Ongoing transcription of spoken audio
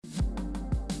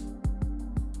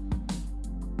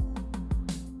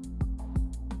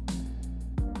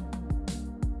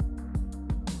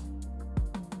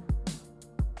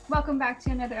Welcome back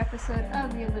to another episode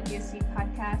of the Olivia C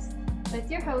podcast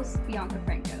with your host, Bianca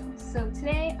Franco. So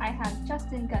today I have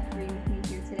Justin Guthrie with me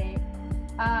here today.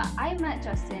 I met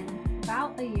Justin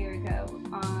about a year ago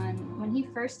when he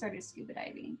first started scuba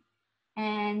diving.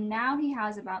 And now he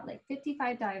has about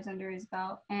 55 dives under his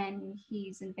belt, and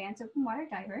he's an advanced open water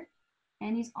diver,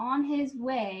 and he's on his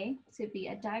way to be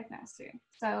a dive master.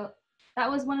 So that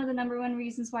was one of the number one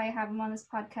reasons why I have him on this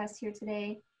podcast here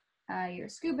today. You're a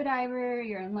scuba diver,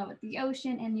 you're in love with the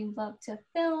ocean, and you love to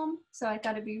film. So I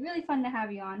thought it'd be really fun to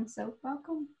have you on. So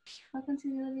welcome to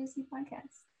the Olivia C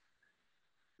podcast.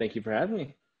 Thank you for having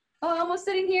me. Oh, I almost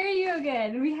didn't hear you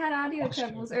again. We had audio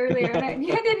troubles earlier, and I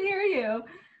didn't hear you.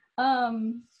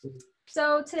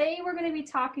 So today we're going to be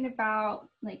talking about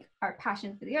our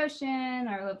passion for the ocean,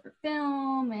 our love for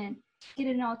film, and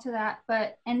getting all to that.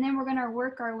 And then we're going to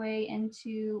work our way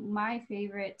into my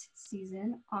favorite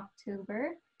season,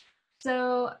 October.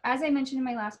 So as I mentioned in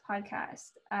my last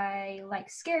podcast, I like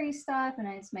scary stuff, and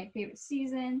it's my favorite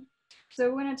season.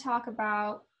 So we're going to talk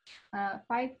about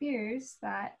 5 fears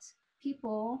that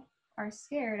people are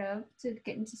scared of to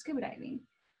get into scuba diving.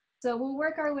 So we'll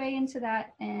work our way into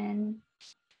that and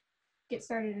get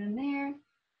started in there.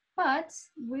 But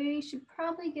we should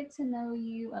probably get to know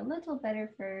you a little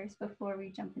better first before we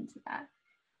jump into that.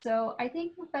 So I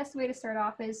think the best way to start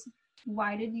off is,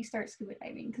 why did you start scuba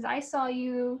diving? Because I saw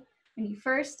you when you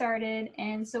first started,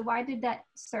 and so why did that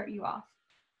start you off?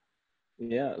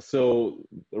 Yeah, so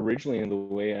originally the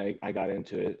way I got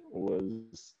into it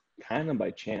was kind of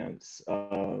by chance.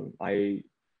 I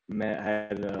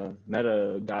met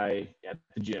a guy at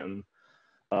the gym.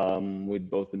 We'd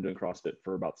both been doing CrossFit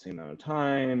for about the same amount of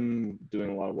time,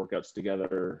 doing a lot of workouts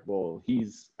together. Well,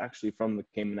 he's actually from the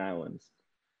Cayman Islands,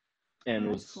 and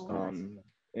was cool.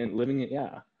 and living it,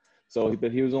 yeah. So,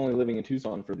 but he was only living in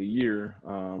Tucson for the year,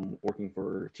 working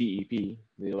for TEP, the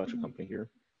electric company here,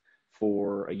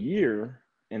 for a year.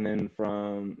 And then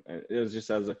it was just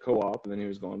as a co-op, and then he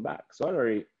was going back. So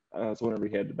so whenever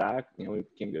he headed back, we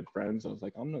became good friends. I was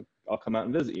like, I'll come out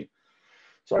and visit you.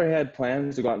 So I had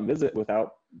plans to go out and visit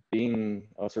without being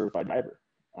a certified diver.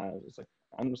 I was just like,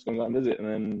 I'm just going to go out and visit. And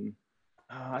then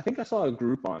I think I saw a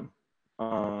Groupon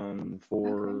to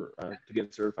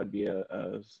get certified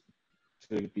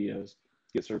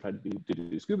get certified to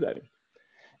do scuba diving.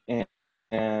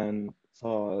 And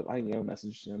so I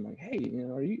messaged him like, hey,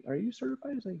 are you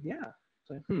certified? He's like, yeah.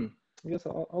 It's like, I guess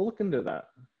I'll look into that.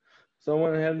 So I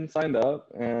went ahead and signed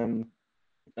up, and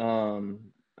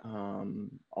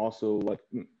also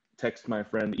text my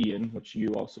friend Ian, which you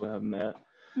also have met,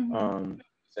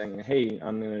 saying, hey,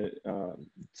 I'm gonna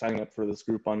signing up for this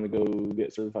Groupon to go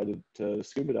get certified to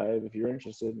scuba dive if you're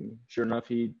interested. And sure enough,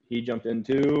 he jumped in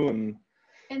too,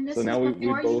 and this so is now we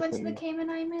before both you went to the Cayman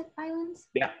Islands?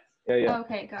 Yeah. Oh,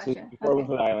 okay, gotcha. So before I went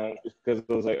to the island, just because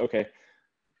I was like, okay,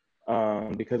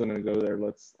 because I'm gonna go there,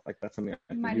 that's something I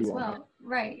can might do as well,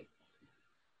 right?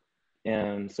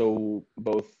 And so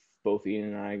both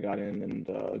Ian and I got in and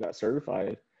got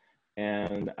certified.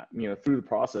 And through the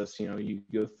process, you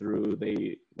go through.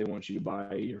 They want you to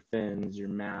buy your fins, your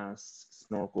mask,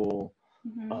 snorkel,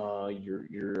 your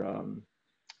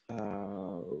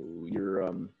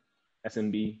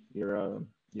SMB, your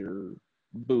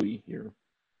buoy, your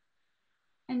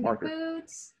and marker, your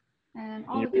boots, and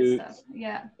all your the good boots, stuff.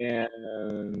 Yeah.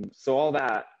 And so all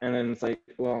that, and then it's like,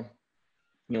 well,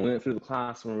 we went through the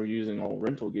class when we were using all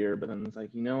rental gear, but then it's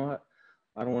like, you know what?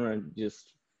 I don't want to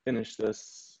just finish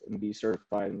this and be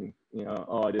certified and,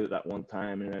 I did it that one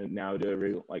time and I now do it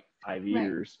every 5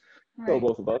 years. Right. So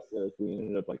both of us, we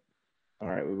ended up all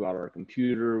right, we bought our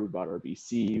computer, we bought our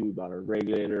BC, we bought our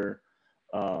regulator,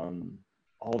 all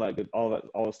the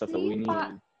stuff So that we you needed.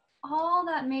 bought all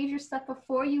that major stuff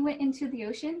before you went into the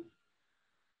ocean?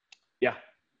 Yeah.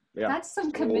 That's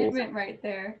some commitment right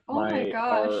there. Oh my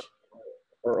gosh.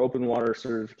 Our open water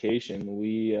certification,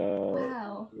 we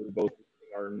wow. both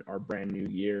our brand new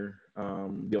gear.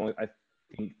 I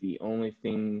think the only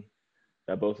thing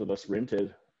that both of us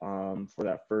rented for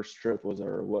that first trip was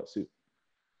our wetsuit.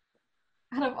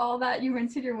 Out of all that, you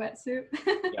rented your wetsuit?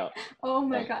 Yeah. Oh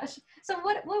my gosh. So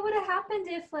what would have happened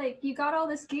if you got all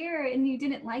this gear and you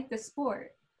didn't like the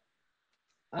sport?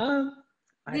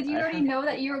 Did you already know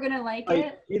that you were gonna like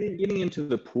it? Getting into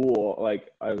the pool,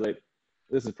 I was like,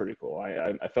 this is pretty cool.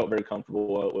 I felt very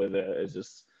comfortable with it. It's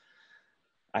just,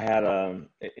 I had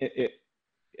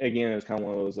again, it's kind of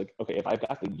one of those okay, if I've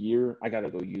got the gear, I got to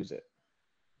go use it.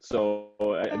 So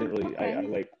I didn't really,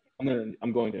 okay.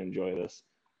 I'm going to enjoy this.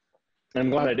 And I'm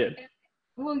glad I did.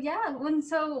 Well, yeah.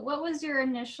 So what was your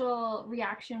initial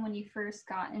reaction when you first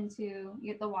got into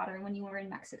the water when you were in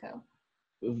Mexico?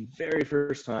 the very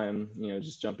first time,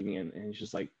 just jumping in, and it's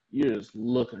just like you're just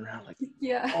looking around like,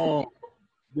 Yeah. oh,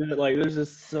 like there's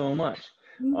just so much.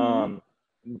 Mm-hmm. Um,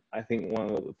 I think one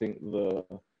of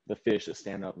the fish that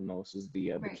stand out the most is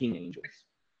the Right. king angels.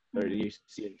 There Mm-hmm. you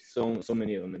see so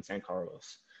many of them in San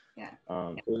Carlos. Yeah.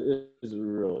 So it is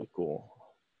really cool.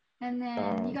 And then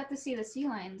you Um, got to see the sea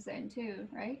lions then too,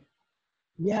 right?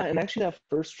 yeah, and actually that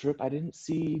first trip I didn't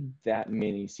see that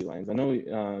many sea lions. I know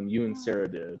you and Oh, Sarah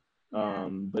did, yeah,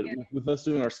 but with us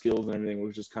doing our skills and everything, we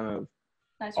were just kind of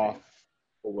that's off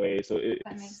right. away. So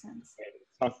That makes it's sense.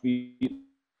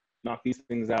 knock these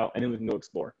things out, and then we can go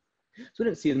explore. So I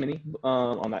didn't see as many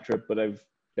on that trip, but I've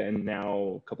been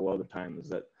now a couple other times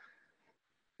that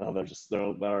there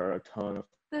are a ton of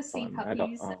The sea fun. I got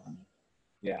puppies.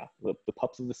 yeah, the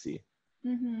pups of the sea.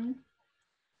 Mm-hmm.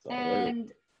 So they're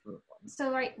And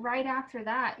so right after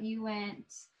that, you went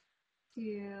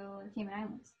to Cayman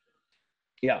Islands.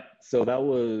 yeah. So that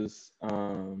was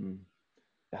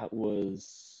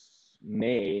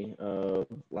May of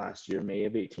last year, May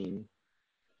of 18.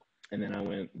 And then I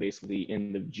went basically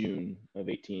end of June of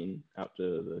 18 out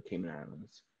to the Cayman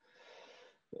Islands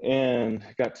and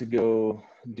got to go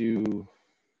do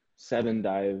seven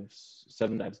dives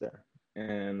there.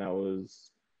 And that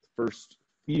was the first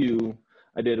few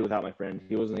I did without my friend.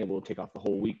 He wasn't able to take off the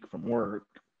whole week from work.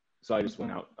 So I just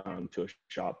went out to a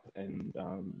shop and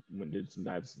went and did some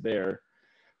dives there.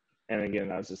 And again,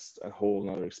 that was just a whole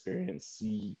nother experience.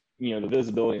 The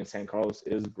visibility in San Carlos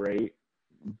is great,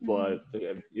 but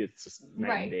it's just night and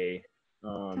Right. day.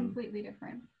 Completely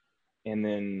different. And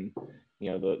then,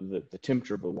 the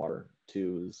temperature of the water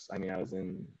too is, I mean, I was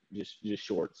in just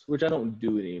shorts, which I don't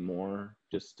do anymore,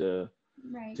 just to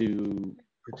Right.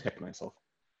 protect myself.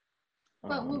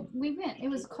 But we went. It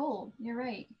was cold. You're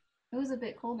right. It was a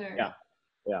bit colder.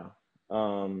 Yeah.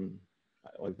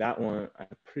 Like that one, I'm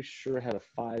pretty sure I had a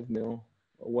 5 mil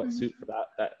wetsuit for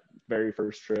that very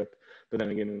first trip. But then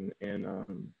again,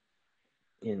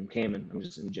 in Cayman, I'm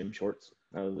just in gym shorts.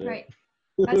 That was it. Right.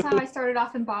 That's how I started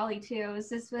off in Bali too. It was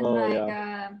just with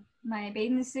my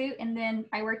bathing suit, and then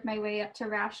I worked my way up to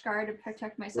rash guard to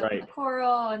protect myself from the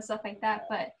coral and stuff like that.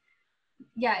 But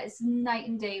yeah, it's night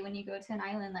and day when you go to an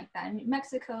island like that. And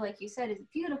Mexico, like you said, is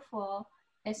beautiful.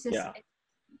 It's just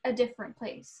a different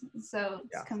place. So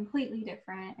it's completely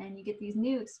different, and you get these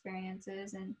new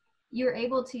experiences. And you were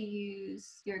able to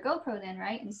use your GoPro then,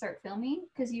 right, and start filming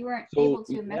because you weren't able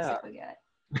to in Mexico yet.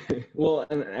 Well,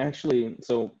 and actually,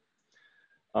 so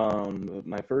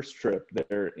my first trip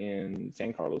there in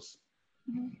San Carlos,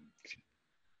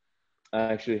 I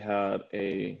actually have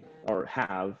a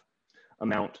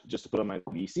mount just to put on my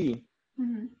VC.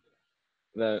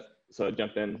 So I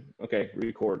jumped in,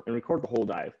 record the whole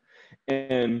dive.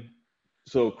 And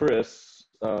so Chris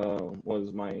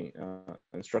was my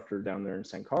instructor down there in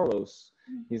San Carlos.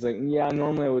 He's like, yeah,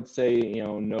 normally I would say,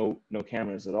 no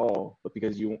cameras at all, but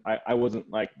because I wasn't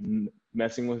like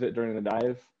messing with it during the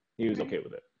dive, he was okay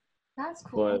with it. That's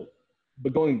cool.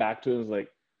 But going back to it, was like,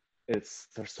 there's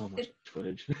so much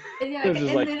footage. Yeah, and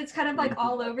then it's kind of like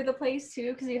all over the place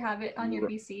too, because you have it on your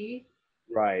VC.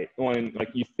 Right. When like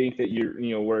you think that you're,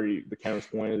 where the camera's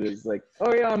pointed is like,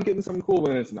 oh yeah, I'm getting something cool,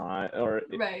 but it's not. Or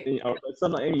right.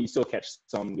 You still catch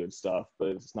some good stuff, but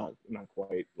it's not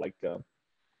quite like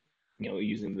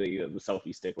using the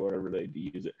selfie stick or whatever they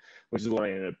use it, which is what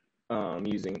I ended up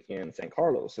using in San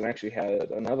Carlos. And I actually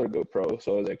had another GoPro,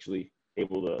 so I was actually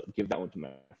able to give that one to my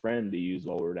friend to use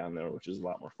while we were down there, which is a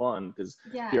lot more fun because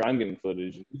here I'm getting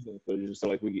footage and he's getting footage, so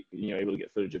like we able to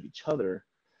get footage of each other.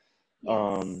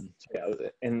 Yes.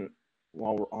 And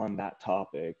while we're on that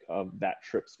topic of that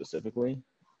trip specifically,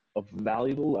 a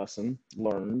valuable lesson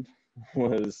learned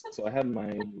was, so I had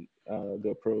my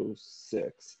GoPro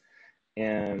 6,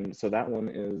 and so that one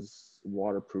is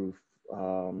waterproof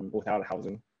without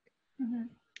housing.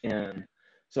 And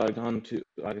so I'd gone to,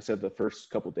 like I said, the first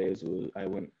couple of days I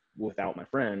went without my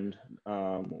friend,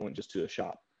 went just to a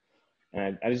shop,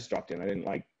 and I just dropped in. I didn't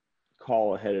like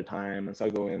call ahead of time, and so I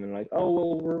go in and like, oh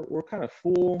well, we're kind of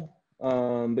full,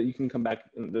 but you can come back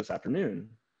this afternoon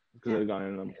because I'd gone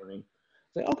in the morning.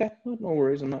 It's like, okay, no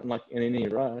worries, I'm not like in any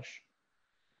rush.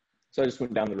 So I just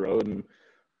went down the road and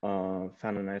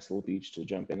found a nice little beach to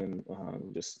jump in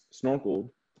and just snorkeled,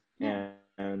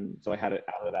 and so I had it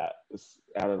out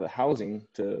of the housing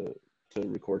to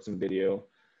record some video.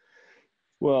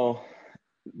 Well,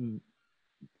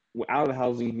 out of the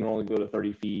housing you can only go to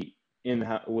 30 feet.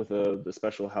 With the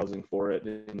special housing for it,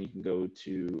 then you can go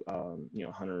to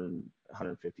 100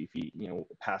 150 feet,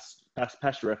 past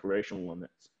your recreational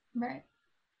limits. Right.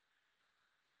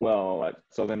 Well,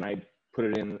 so then I put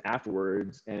it in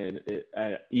afterwards, and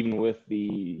even with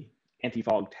the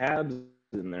anti-fog tabs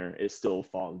in there, it's still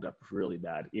fogged up really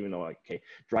bad, even though like, okay,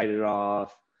 dried it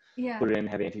off, Yeah. put it in,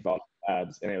 have anti-fog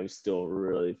tabs, and it was still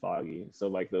really foggy. So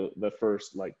like the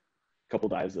first like couple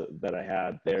dives that I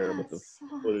had there That with the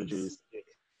sucks. footage was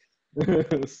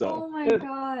so Oh my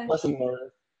gosh. lesson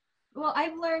learned. Well,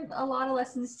 I've learned a lot of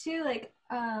lessons too. Like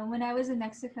when I was in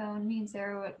Mexico and me and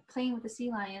Sarah were playing with the sea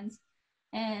lions,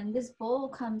 and this bull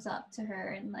comes up to her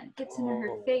and like gets into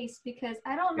her face because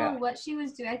I don't know Yeah. what she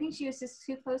was doing. I think she was just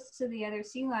too close to the other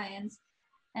sea lions,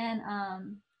 and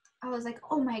I was like,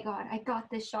 oh my god, I got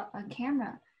this shot on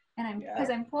camera, and because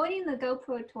I'm pointing the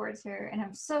GoPro towards her, and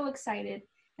I'm so excited,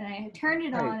 and I turned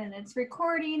it on, and it's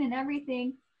recording and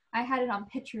everything. I had it on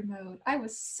picture mode. I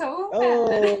was so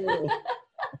mad.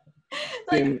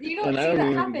 Like you don't see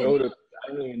that happen.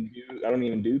 I don't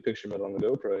even do picture mode on the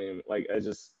GoPro anymore. Like I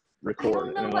just record, I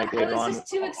don't know, and but like later I was on, just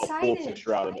too I'll excited. pull a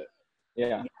picture out of it.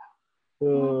 Yeah.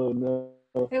 Oh no.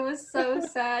 It was so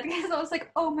sad because I was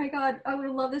like, oh my god, I would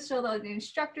love to show the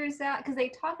instructors that, because they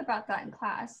talk about that in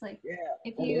class. Like,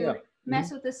 if you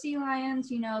mess with the sea lions,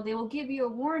 you know, they will give you a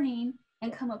warning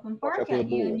and come up and bark at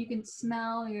you, and you can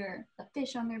smell the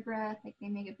fish on their breath. Like, they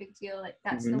make a big deal. Like,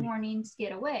 that's the warning to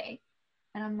get away.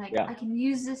 And I'm like, I can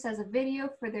use this as a video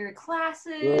for their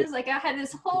classes. Like, I had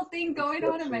this whole thing going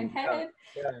on in my head.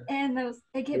 And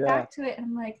they get back to it, and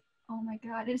I'm like, oh my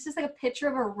god, it's just like a picture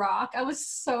of a rock. I was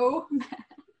so mad.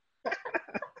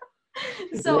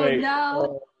 So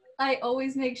now I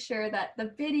always make sure that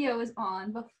the video is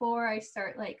on before I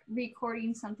start like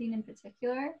recording something in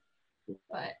particular.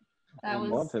 But that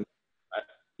was...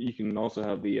 You can also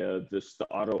have the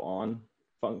auto on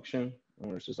function,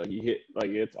 where it's just like you hit, like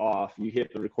it's off, you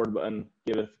hit the record button,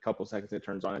 give it a couple seconds, it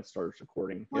turns on, it starts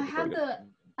recording. Well, I had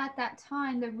at that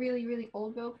time the really, really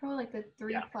old GoPro, like the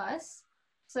 3 Plus.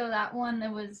 So that one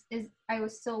I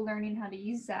was still learning how to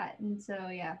use that, and so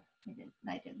yeah,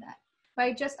 I did that. But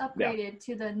I just upgraded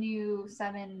to the new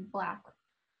 7 Black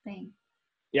thing.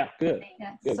 Yeah, good.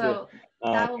 Yeah, good, so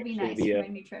good. that will be nice for my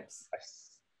new trips.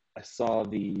 I saw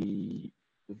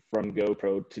from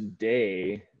GoPro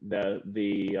today that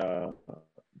they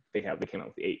came out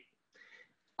with the 8.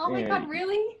 Oh my god,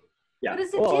 really? Yeah. What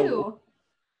does it do?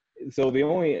 So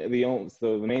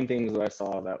the main things that I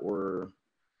saw that were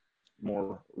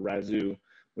more Razoo,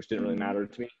 which didn't really matter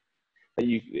to me, that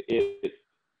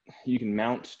you can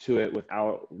mount to it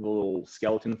without the little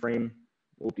skeleton frame,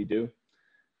 whoop-de-doo,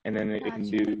 and then it can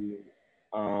do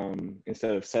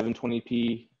instead of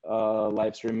 720p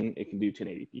live streaming, it can do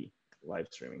 1080p live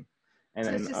streaming. And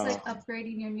so then, it's just like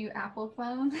upgrading your new Apple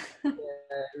phone. Yeah,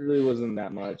 it really wasn't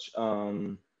that much.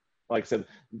 Like I said,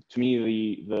 to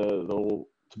me, the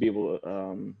to be able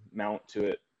to mount to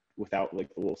it without like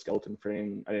the little skeleton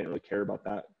frame, I didn't really care about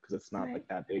that because it's not like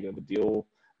that big of a deal,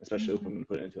 especially if I'm going to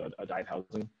put it into a dive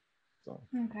housing. So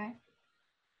okay.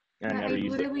 And I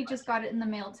literally just got it in the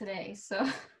mail today, so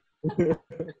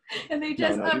and they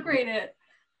just upgrade it.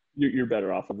 You're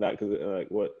better off of that because like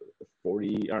what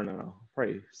 40 or no,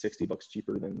 probably $60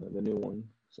 cheaper than the new one.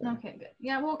 So. Okay, good.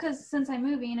 Yeah, well, because since I'm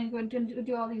moving and going to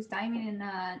do all these diving in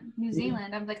New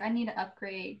Zealand, I'm like, I need to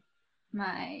upgrade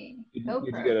my GoPro.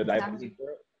 Did you get a dive housing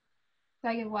for it? Did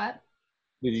I get what?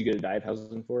 Did you get a dive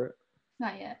housing for it?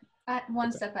 Not yet.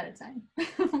 One step at a time.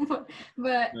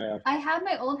 but I have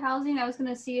my old housing. I was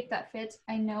gonna see if that fits.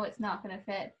 I know it's not gonna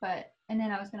fit, and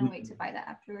then I was gonna wait to buy that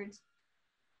afterwards.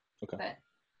 Okay. But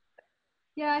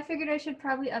yeah, I figured I should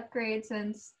probably upgrade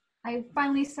since I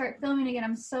finally start filming again.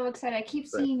 I'm so excited. I keep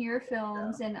seeing your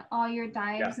films and all your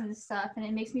dives and stuff, and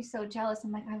it makes me so jealous.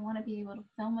 I'm like, I want to be able to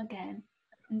film again.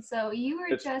 And so you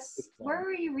were where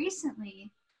were you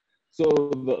recently? So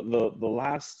the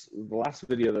last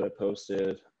video that I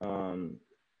posted, and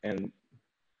I'm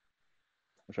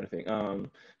trying to think.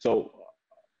 So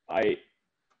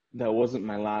that wasn't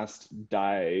my last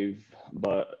dive,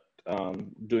 but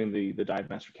doing the Dive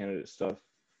Master candidate stuff,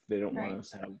 they don't want us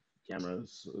to have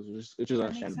cameras, which is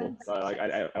understandable.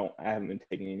 I haven't been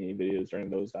taking any videos during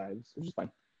those dives, which is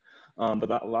fine. But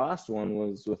that last one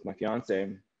was with my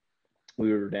fiance.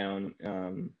 We were down.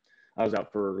 I was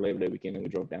out for Labor Day weekend, and we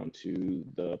drove down to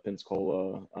the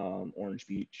Pensacola, Orange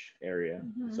Beach area.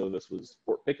 So this was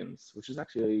Fort Pickens, which is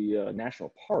actually a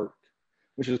national park,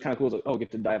 which is kind of cool. It's like,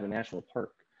 get to dive in a national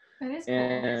park. That is cool.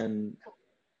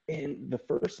 And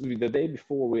the day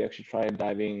before, we actually tried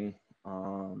diving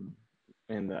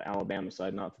in the Alabama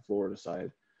side, not the Florida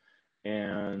side,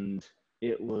 and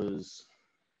it was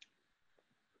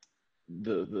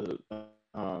the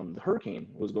hurricane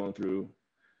was going through,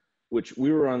 which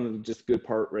we were on just good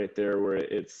part right there where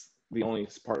it's the only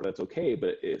part that's okay,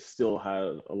 but it still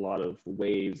had a lot of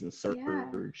waves and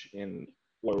surge in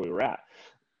where we were at.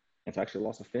 It's actually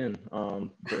lost a fin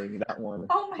during that one.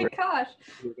 Oh my gosh.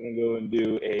 We were gonna go and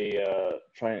do a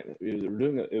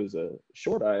it was a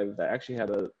shore dive that actually had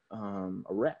a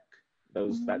wreck that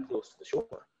was that close to the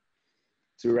shore.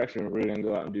 So we were gonna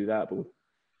go out and do that, but we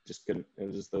just couldn't. It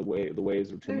was just the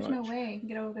waves were too much. There's no way you can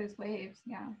get over those waves.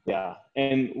 Yeah. Yeah,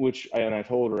 and I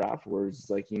told her afterwards,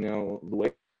 like, the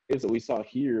waves that we saw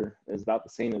here is about the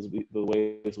same as the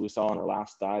waves we saw on our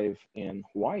last dive in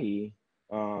Hawaii.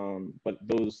 But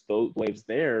those waves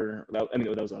there, that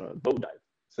was on a boat dive.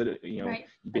 So that, Right.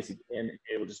 you basically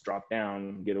it will just drop down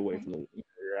and get away from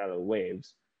you're out of the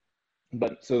waves.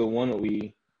 But so the one that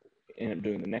we ended up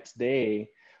doing the next day,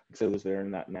 because it was there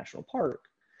in that national park,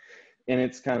 and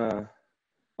it's kind of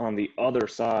on the other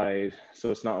side,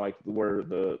 so it's not like where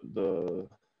the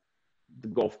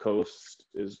Gulf Coast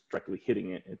is directly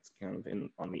hitting it. It's kind of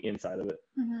on the inside of it.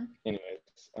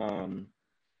 Anyways,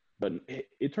 but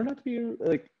it turned out to be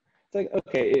like, it's like,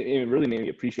 okay, it really made me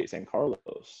appreciate San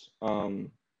Carlos,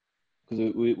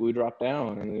 because we dropped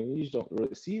down and we just don't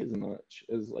really see as much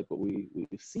as like what we've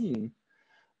seen.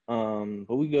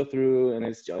 But we go through and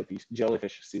it's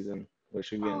jellyfish season,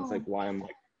 which again, it's like why I'm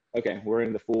like, okay, we're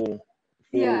in the full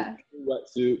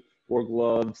wetsuit, wore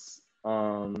gloves.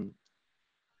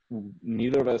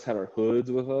 Neither of us had our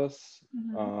hoods with us.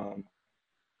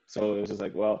 So it was just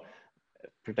like, well,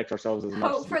 protect ourselves as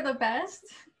much. Hope for the best.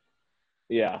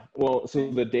 Yeah. Well, so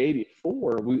the day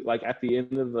before, we like at the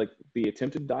end of like the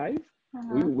attempted dive,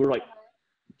 we were like,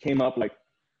 came up like,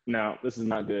 no, this is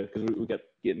not good, because we kept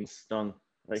getting stung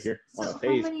right here on our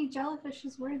face. How many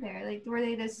jellyfishes were there? Like, were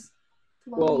they just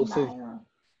floating by? Or?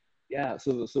 Yeah.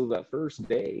 So that first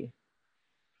day,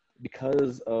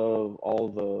 because of all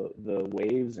the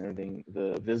waves and everything,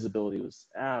 the visibility was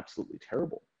absolutely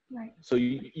terrible. Right. So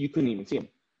you couldn't even see them,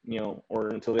 or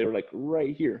until they were like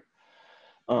right here.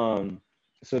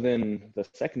 So then the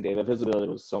second day, the visibility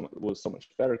was so much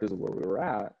better because of where we were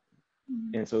at,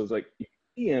 and so it was like you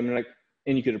see them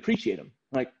and you could appreciate them.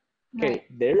 Like, okay,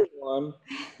 there's one.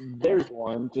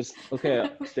 Just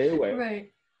okay, stay away.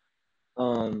 Right.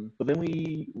 But then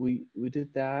we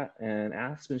did that, and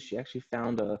Aspen, she actually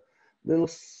found a little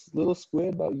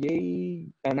squid about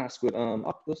not squid,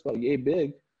 octopus about yay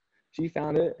big. She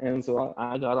found it, and so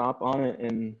I got up on it,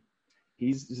 and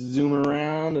he's zooming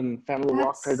around and found a little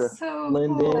rock, tried to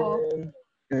blend in,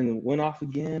 and went off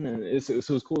again. And it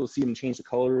was cool to see him change the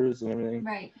colors and everything.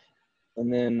 Right.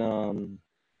 And then,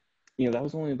 that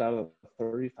was only about a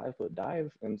 35-foot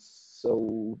dive. And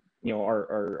so,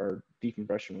 our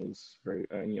decompression was very,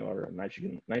 our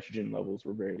nitrogen levels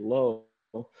were very low.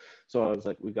 So I was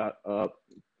like, we got up,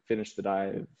 finished the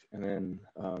dive, and then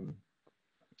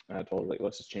I told her, like,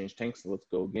 let's just change tanks and let's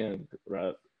go again.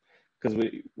 Right? Because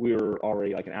we were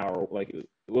already like an hour, like it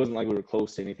wasn't like we were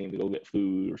close to anything to go get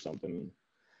food or something.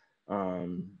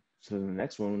 So the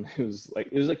next one, it was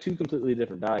like two completely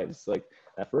different dives. Like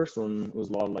that first one was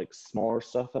a lot of like smaller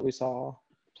stuff that we saw,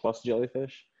 plus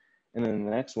jellyfish, and then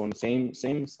the next one, same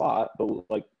spot, but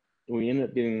like we ended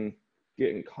up getting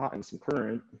caught in some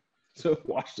current, so it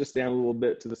washed us down a little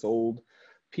bit to this old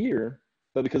pier.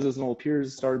 But because this old pier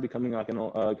started becoming like an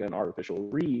artificial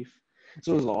reef,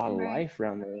 so there's a lot of life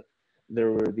around there.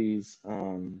 There were these,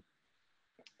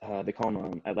 they call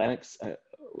them Atlantics. It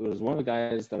was one of the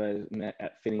guys that I met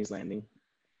at Finney's Landing.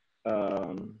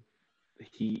 I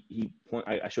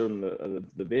showed him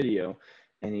the video,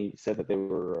 and he said that they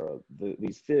were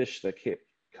these fish that kept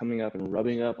coming up and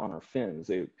rubbing up on our fins.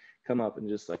 They come up and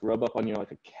just like rub up on you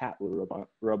like a cat would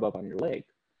rub up on your leg.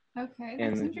 Okay,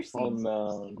 that's interesting. He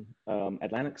called them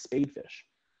Atlantic spadefish.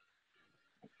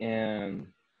 And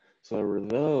so there were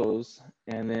those,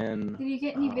 and then. Did you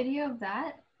get any video of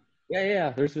that?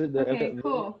 Yeah. There's okay,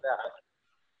 cool.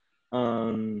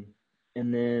 And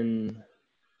then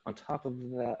on top of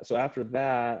that, so after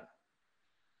that,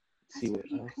 let's see what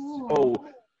else. Cool. Oh,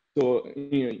 so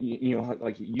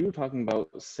like you were talking about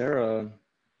Sarah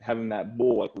having that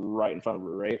bowl like right in front of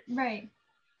her, right? Right.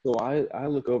 So I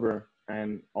look over,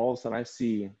 and all of a sudden I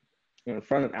see in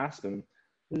front of Aspen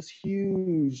this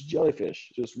huge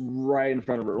jellyfish just right in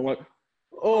front of her. I'm like,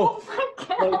 oh my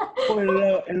God. Like, pointed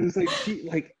out, and it's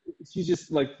like she's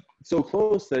just like so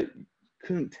close that you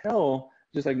couldn't tell,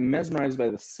 just like mesmerized by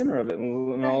the center of it,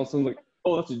 and all of a sudden like,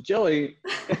 oh, that's a jelly.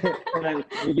 And then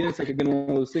again, it's like again one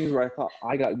of those things where I thought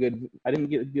I didn't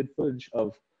get good footage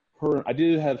of her. I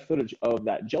did have footage of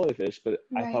that jellyfish, but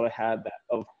I thought I had that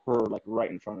of her like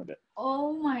right in front of it.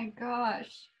 Oh my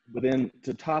gosh. But then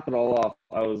to top it all off,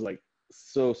 I was like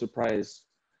so surprised.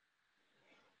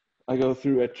 I go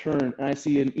through a turn and I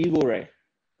see an eagle ray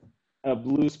a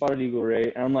blue spotted eagle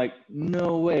ray. And I'm like,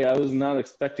 no way. I was not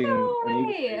expecting No an eagle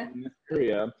ray way. in this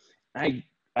area. I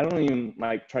don't even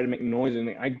like try to make noise or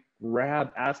anything. I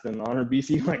grabbed Aspen on her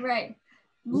BC, like, Right.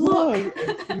 look.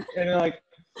 Look. And like,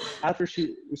 after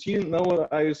she didn't know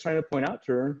what I was trying to point out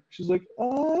to her. She's like,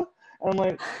 oh. And I'm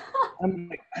like,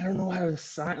 I don't know how to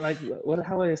sign, like,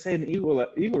 how do I say an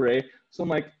eagle ray? So I'm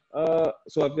like,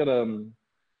 so I've got a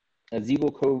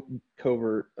Zeagle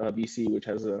Covert BC, which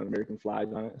has an American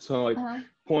flag on it. So I like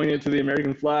pointed to the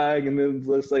American flag, and then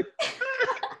just like,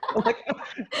 I'm like,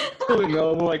 totally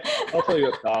no. I'm like, I'll tell you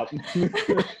up top.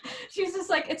 She's just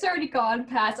like, it's already gone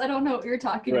past. I don't know what you're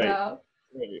talking about.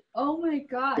 Right. Oh my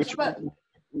gosh. Which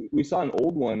we saw an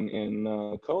old one in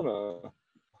Kona,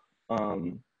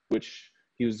 which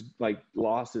he was like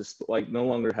lost his, like no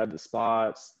longer had the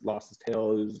spots, lost his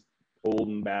tail, he was old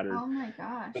and battered. Oh my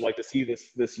gosh. But like to see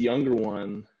this younger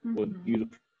one with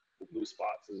beautiful blue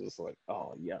spots is just like,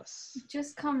 oh yes.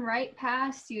 Just come right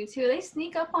past you too. They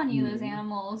sneak up on you, those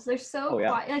animals. They're so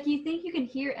quiet. Like you think you can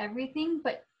hear everything,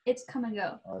 but it's come and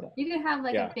go. You can have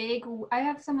like a big, I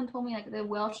have someone told me like the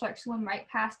whale shark swim right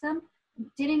past them,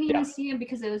 didn't even see him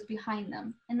because it was behind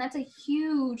them. And that's a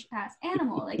huge ass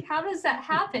animal. Like how does that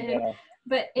happen?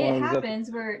 But it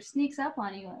happens where it sneaks up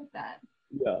on you like that.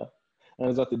 Yeah. I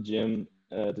was at the gym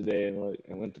today, and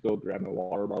I went to go grab my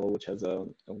water bottle, which has a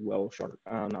whale shark,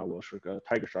 not whale shark, a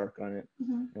tiger shark on it.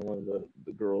 And one of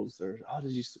the girls there, oh,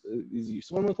 did you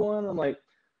swim with one? I'm like,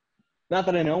 not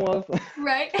that I know of.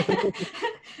 Right.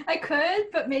 I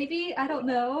could, but maybe, I don't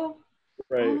know.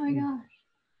 Right. Oh my gosh.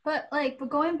 But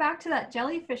going back to that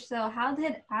jellyfish though, how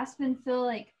did Aspen feel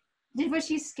like? Was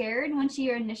she scared when she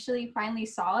initially finally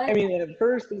saw it? I mean, at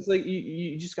first it's like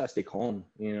you just gotta stay calm,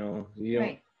 you know.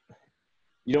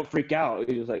 You don't freak out.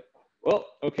 You're just like, well,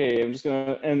 okay, I'm just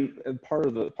gonna. And part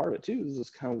of it too is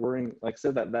just kind of worrying. Like I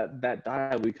said, that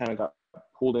dive, we kind of got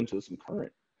pulled into some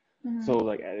current. So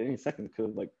like at any second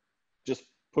could like just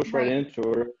push right into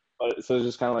her. But so it's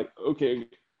just kind of like, okay,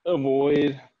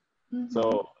 avoid.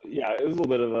 So yeah, it was a little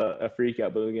bit of a freak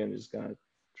out, but again, just kind of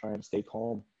trying to stay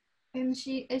calm. And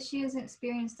she is an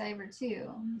experienced diver too.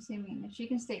 I'm assuming if she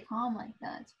can stay calm like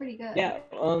that, it's pretty good. Yeah.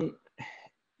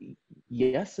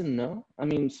 Yes and no. I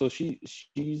mean, so she's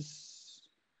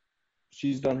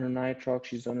done her nitrox,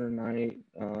 she's done her night.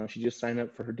 She just signed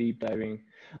up for her deep diving.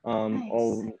 Nice.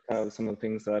 All kind of some of the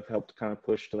things that I've helped kind of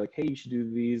push to like, hey, you should do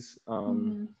these.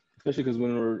 Especially because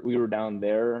when we were down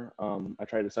there, I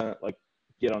tried to sign up, like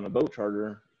get on a boat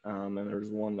charter, and there was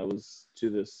one that was to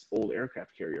this old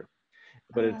aircraft carrier,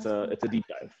 but it's a deep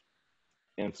dive,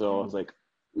 and so I was like,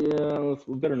 yeah,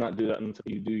 we better not do that until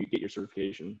you get your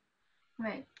certification.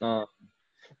 Right.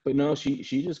 But no, she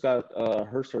just got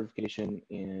her certification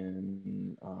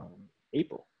in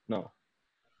April. No,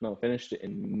 finished it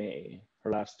in May.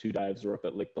 Her last 2 dives were up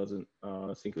at Lake Pleasant,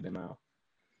 Cinco de Mayo.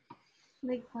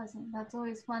 Lake Pleasant, that's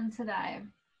always fun to dive.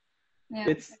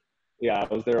 Yeah.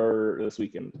 I was there this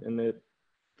weekend, and the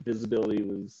visibility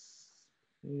was.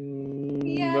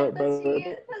 That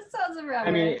sounds about right.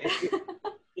 I mean,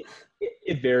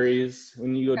 it varies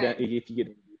when you go down. If you get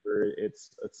deeper,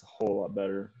 it's a whole lot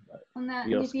better. And that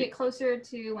if you get closer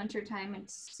to winter time,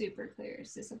 it's super clear.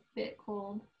 It's just a bit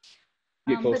cold.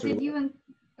 But did you in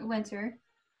winter?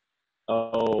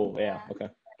 Oh yeah, okay.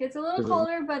 It's a little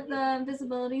colder, but the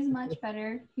visibility is much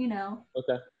better. You know.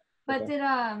 Okay. But did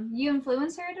you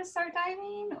influence her to start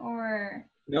diving, or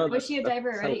was she a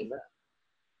diver already?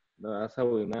 No, that's how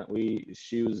we met.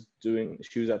 She was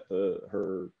at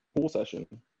her pool session,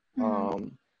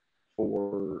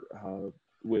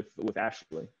 with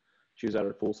Ashley. She was at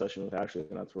her pool session with Ashley,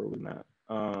 and that's where we met.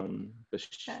 But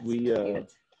we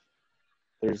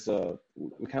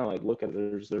kind of like look at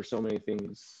it. There's so many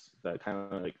things that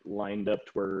kind of like lined up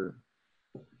to where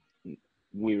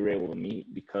we were able to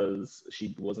meet because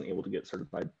she wasn't able to get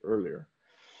certified earlier.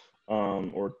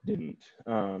 Or didn't.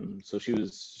 So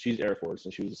she's Air Force,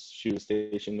 and she was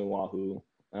stationed in Oahu,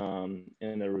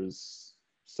 and there was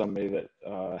somebody that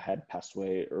had passed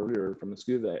away earlier from a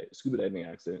scuba diving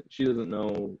accident. She doesn't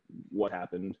know what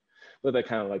happened, but that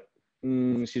kind of like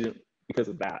she didn't, because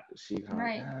of that she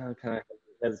kind of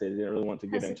hesitated, didn't really want to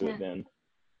get into it then.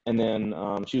 And then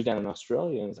she was down in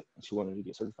Australia, and she wanted to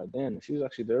get certified then. She was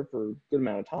actually there for a good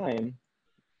amount of time,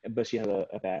 but she had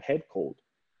a bad head cold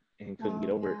and couldn't get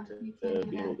over it to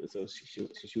be able to, so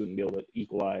she wouldn't be able to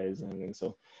equalize and everything.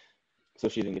 So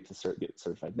she didn't get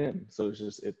certified then. So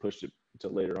it pushed it to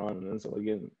later on. And then so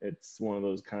again, it's one of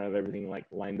those kind of everything like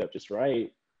lined up just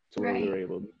right to where we were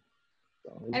able to.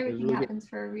 So everything really happens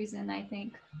for a reason, I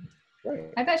think.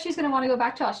 Right. I bet she's gonna want to go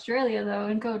back to Australia though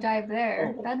and go dive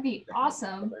there. Oh, That'd be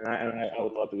awesome. I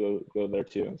would love to go there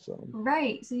too. So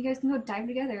Right. So you guys can go dive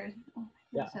together. Oh my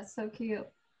yeah, gosh, that's so cute.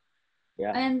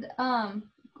 yeah. And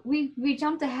we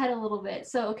jumped ahead a little bit.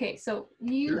 So okay, so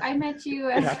Sure. I met you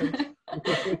It as happens.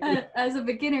 as a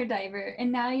beginner diver,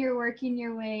 and now you're working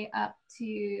your way up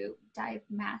to dive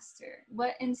master.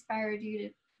 What inspired you to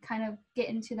kind of get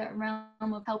into that realm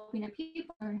of helping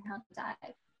people learn how to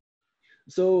dive?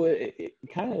 So it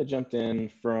kind of jumped in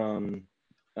from,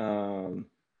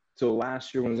 so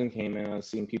last year when I was in Cayman, I was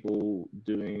seeing people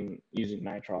using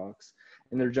nitrox,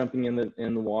 and they're jumping in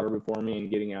the water before me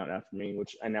and getting out after me,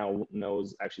 which I now know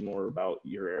is actually more about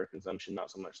your air consumption,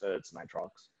 not so much that it's nitrox.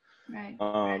 Right.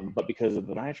 But because of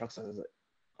the nitrox, I was like,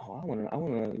 oh, I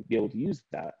want to be able to use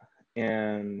that.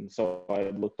 And so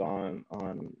I looked on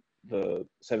the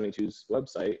 72's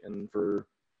website, and for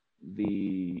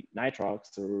the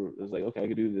nitrox, there was like, okay, I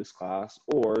could do this class,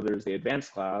 or there's the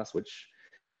advanced class, which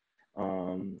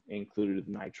included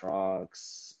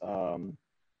nitrox,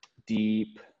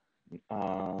 deep,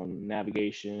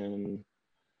 navigation,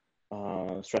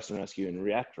 stress and rescue, and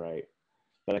react right.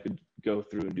 But I could go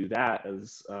through and do that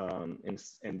as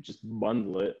and just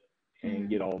bundle it and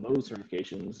get all those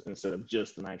certifications instead of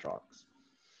just the nitrox.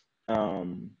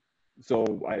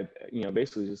 So I,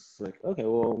 basically just like, okay,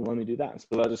 well, let me do that.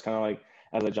 So I just kind of like,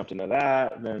 as I jumped into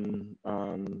that, then,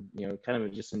 kind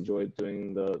of just enjoyed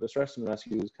doing the stress and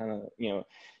rescues. Kind of,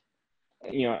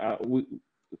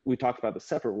 we talked about this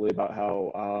separately about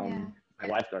how I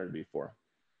lifeguarded before.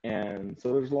 And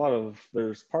so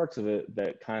there's parts of it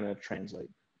that kind of translate.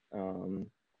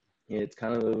 It's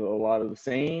kind of a lot of the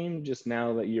same, just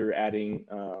now that you're adding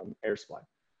air supply.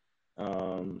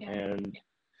 And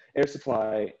air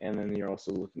supply, and then you're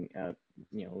also looking at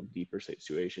deeper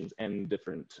situations and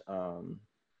different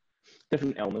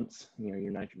elements.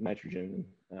 Your nitrogen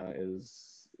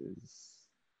is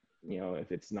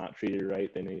if it's not treated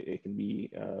right, then it can be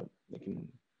it can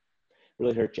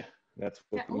really hurt you. That's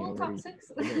what toxic.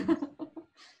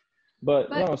 But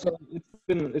no, so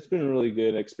it's been a really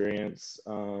good experience.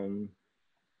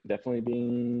 Definitely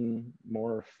being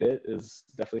more fit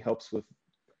definitely helps with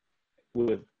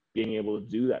being able to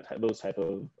do those type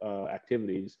of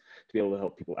activities, to be able to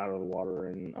help people out of the water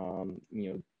and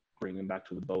bring them back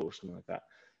to the boat or something like that.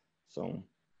 So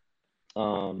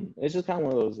it's just kind of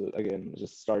one of those, again,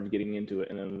 just started getting into it,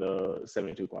 and then the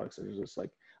 72 Aquatics are just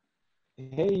like,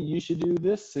 hey, you should do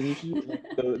this, and you should.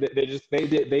 So they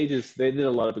did a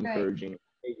lot of encouraging. Right.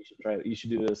 Hey, you should try it. You should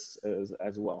do this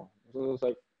as well. So it was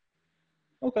like,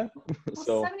 okay. Well,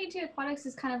 So 72 Aquatics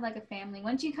is kind of like a family.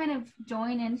 Once you kind of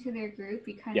join into their group,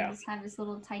 you kind of just have this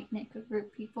little tight-knit group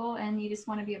of people, and you just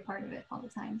want to be a part of it all the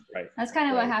time. Right. That's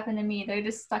kind of what happened to me. They're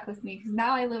just stuck with me, because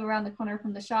now I live around the corner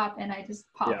from the shop, and I just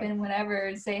pop in whenever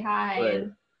and say hi. Right.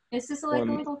 And it's just like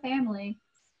a little family.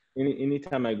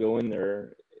 Anytime I go in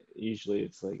there, usually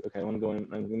it's like, okay, I want to go in,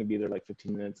 I'm going to be there like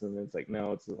 15 minutes, and then it's like,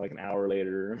 no, it's like an hour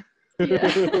later.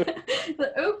 Yeah.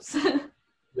 But, oops.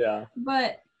 Yeah.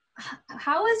 But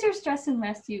how was your stress and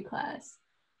rescue class?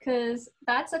 Because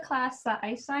that's a class that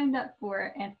I signed up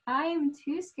for, and I'm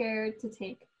too scared to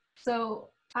take. So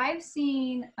I've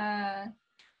seen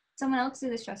someone else do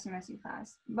the stress and rescue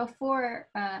class before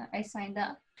I signed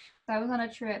up. So I was on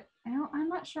a trip. I'm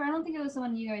not sure. I don't think it was the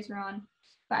one you guys were on.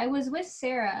 But I was with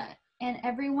Sarah, and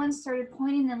everyone started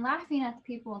pointing and laughing at the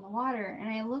people in the water. And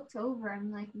I looked over,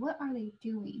 I'm like, what are they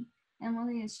doing? And when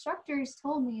the instructors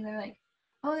told me, they're like,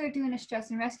 oh, they're doing a stress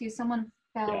and rescue. Someone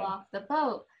fell off the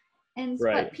boat. And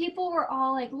but people were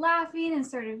all like laughing and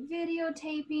started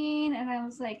videotaping. And I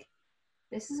was like,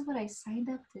 this is what I signed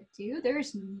up to do?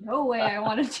 There's no way I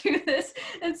want to do this.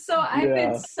 And so I've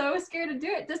been so scared to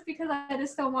do it, just because I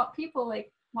just don't want people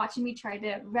like watching me try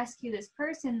to rescue this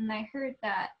person. And I heard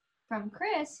that from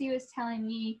Chris. He was telling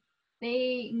me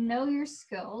they know your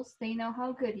skills. They know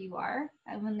how good you are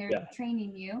when they're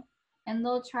training you. And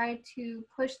they'll try to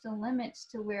push the limits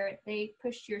to where they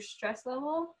push your stress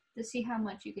level to see how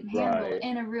much you can handle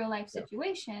in a real life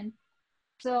situation.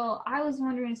 So I was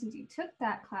wondering, since you took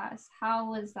that class, how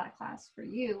was that class for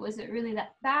you? Was it really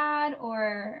that bad,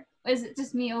 or is it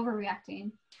just me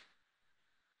overreacting?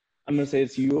 I'm going to say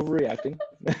it's you overreacting.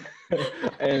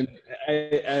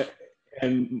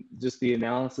 And just the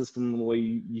analysis from the way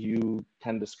you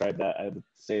kind of describe that, I would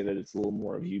say that it's a little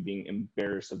more of you being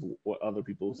embarrassed of what other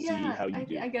people see how you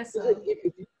do. I guess so.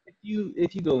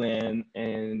 If you go in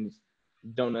and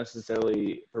don't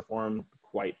necessarily perform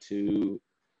quite to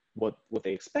what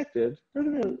they expected, they're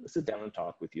going to sit down and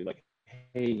talk with you like,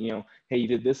 hey, hey, you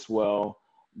did this well.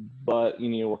 but you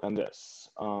need to work on this,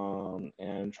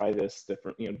 and try this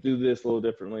different, do this a little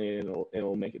differently, and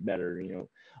it'll make it better,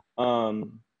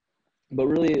 but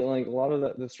really, like, a lot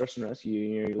of the stress and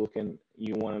rescue,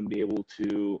 you want to be able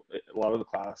to, a lot of the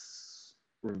class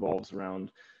revolves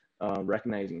around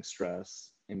recognizing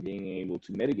stress and being able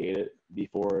to mitigate it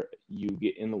before you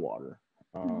get in the water,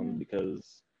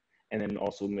 because, and then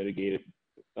also mitigate it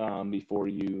before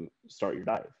you start your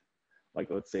dive. Like,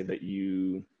 let's say that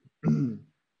you're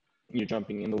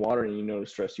jumping in the water and you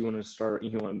notice stress, you want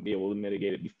to be able to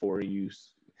mitigate it before you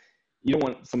don't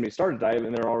want somebody to start a dive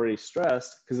and they're already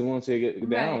stressed, because then once they get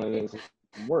down, and it's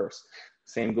worse.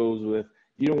 Same goes with,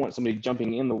 you don't want somebody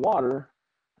jumping in the water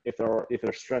if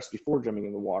they're stressed before jumping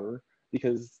in the water,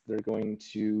 because they're going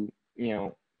to,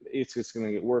 it's just going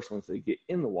to get worse once they get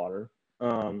in the water.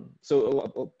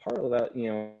 So a part of that,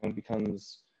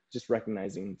 becomes just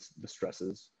recognizing the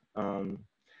stresses. And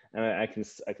I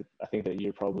think that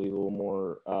you're probably a little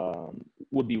more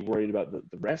would be worried about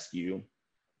the rescue.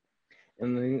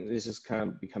 And then it just kind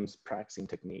of becomes practicing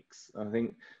techniques. I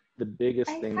think the biggest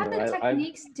thing I have the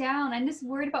techniques down. I'm just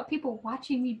worried about people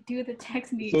watching me do the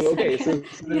techniques. So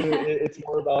it's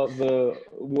more about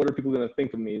what are people going to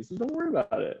think of me? So don't worry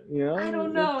about it. I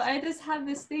don't know. I just have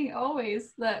this thing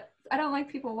always that I don't like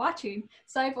people watching.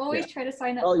 So I've always tried to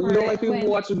sign up for it. Oh, you don't like people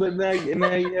watching, but now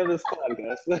you have this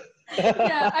podcast.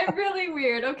 Yeah, I'm really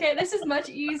weird. Okay, this is much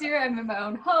easier. I'm in my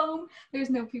own home. There's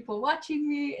no people watching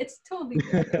me. It's totally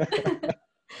good.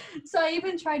 So I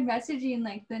even tried messaging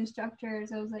like the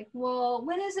instructors. I was like, well,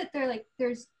 when is it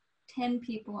there's 10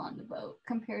 people on the boat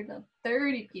compared to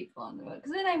 30 people on the boat?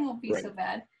 Because then I won't be so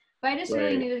bad. But I just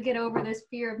really need to get over this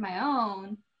fear of my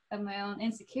own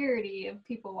insecurity of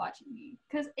people watching me.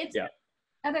 Because it's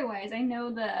otherwise, I know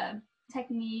the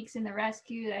techniques and the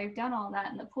rescue. I've done all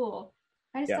that in the pool.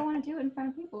 I just don't want to do it in front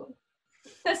of people.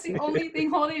 That's the only thing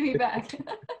holding me back.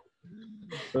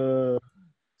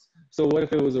 So what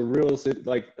if it was a real,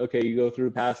 like, okay, you go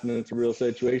through past and then it's a real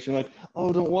situation, like,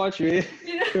 oh, don't watch me.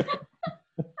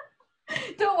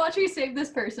 Don't watch me save this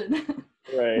person.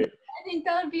 Right. I think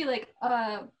that would be like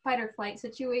a fight or flight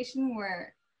situation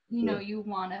where, you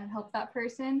want to help that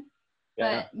person.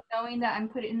 But knowing that I'm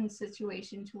put in a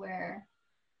situation to where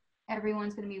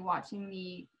everyone's going to be watching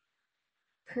me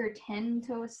pretend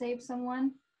to save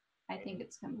someone, I think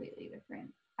it's completely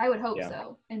different. I would hope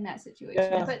so in that situation.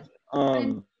 Yeah. But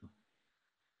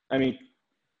I mean,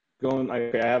 I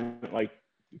haven't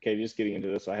just getting into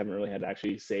this, so I haven't really had to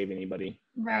actually save anybody.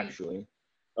 Actually,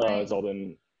 it's all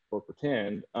been for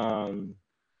pretend.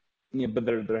 But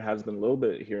there has been a little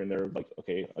bit here and there of, like,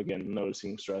 okay, again,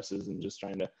 noticing stresses and just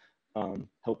trying to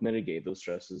help mitigate those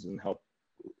stresses and help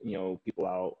people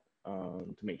out, to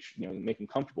make them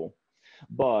comfortable.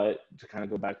 But to kind of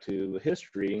go back to the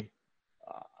history,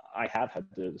 I have had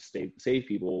to save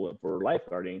people for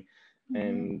lifeguarding,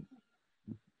 and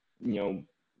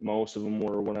most of them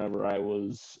were whenever I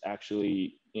was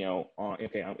actually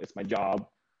it's my job,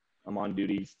 I'm on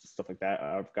duties, stuff like that.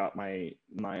 I've got my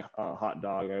hot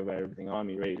dog, I have everything on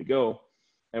me ready to go.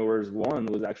 And whereas one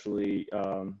was actually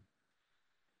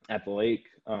at the lake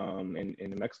in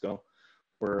New Mexico,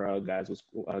 where a guy was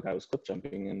cliff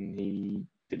jumping and he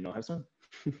didn't know how to swim.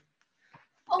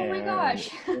 Oh my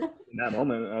gosh. In that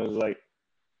moment, I was like,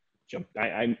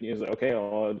 I was like, okay,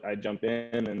 I jump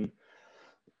in and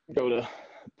go to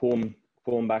pull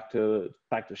him back to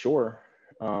shore.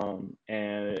 And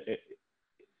it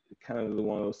kind of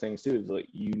one of those things too, is like,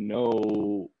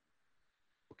 know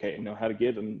how to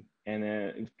get them and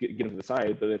then get them to the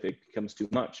side, but if it becomes too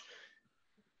much,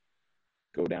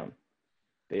 go down.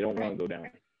 They don't want to go down.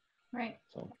 Right.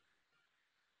 So.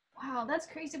 Wow, that's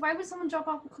crazy. Why would someone drop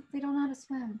off a cliff if they don't know how to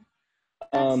swim?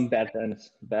 Bad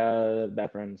friends,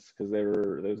 because they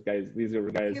were those guys. These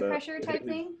were guys. Peer pressure type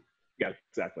thing. Yeah,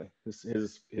 exactly.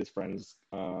 His friends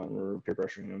were peer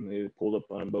pressuring him. They pulled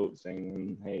up on a boat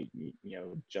saying, "Hey,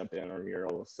 jump in, or you're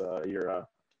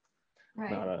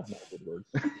not a good word."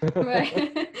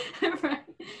 Right. Right.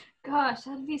 Gosh,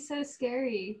 that'd be so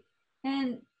scary.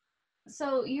 And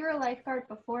so you're a lifeguard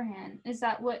beforehand. Is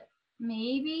that what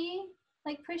maybe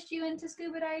pushed you into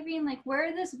scuba diving? Like, where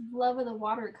did this love of the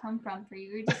water come from for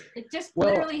you? It just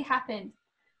literally happened.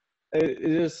 It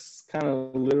just kind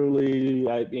of literally,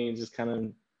 just kind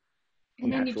of.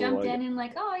 And then you jumped in and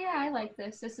oh yeah, I like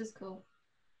this. This is cool.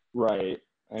 Right.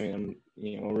 I mean,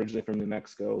 I'm originally from New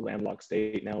Mexico, landlocked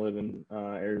state. Now live in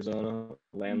Arizona,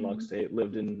 landlocked state.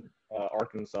 Lived in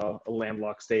Arkansas, a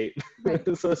landlocked state. Right.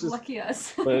 So it's just lucky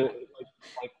us. But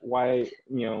why,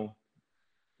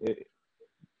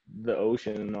 the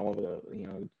ocean and all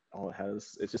all it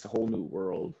has, it's just a whole new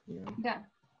world. Yeah.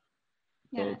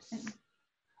 Yeah. So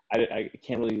I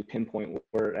can't really pinpoint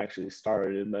where it actually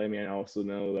started, but I mean, I also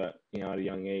know that, you know, at a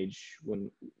young age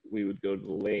when we would go to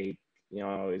the lake, you know,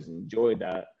 I always enjoyed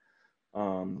that.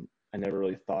 I never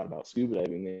really thought about scuba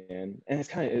diving then, and it's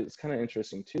kind of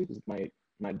interesting too because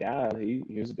my dad he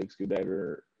was a big scuba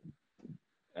diver.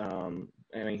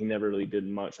 And he never really did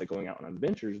much like going out on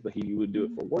adventures, but he would do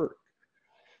it for work.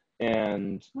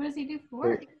 And What does he do for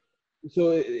work?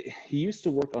 He used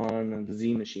to work on the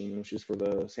Z machine, which is for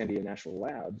the Sandia National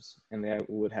Labs, and they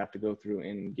would have to go through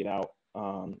and get out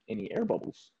any air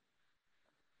bubbles.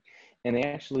 And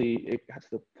it got to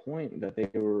the point that they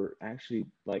were actually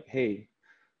like, hey,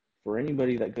 for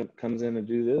anybody that comes in to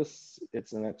do this,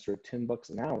 it's an extra $10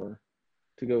 an hour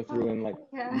to go through and like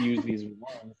use these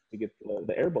ones to get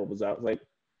the air bubbles out. Like,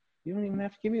 you don't even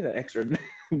have to give me that extra,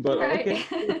 but okay.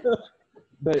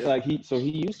 But like he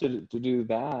used to do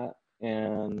that,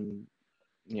 and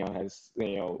you know it's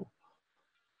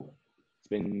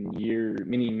been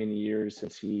many years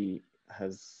since he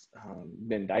has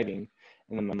been diving.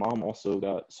 And then my mom also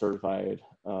got certified.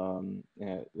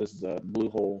 This is a Blue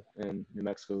Hole in New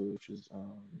Mexico, which is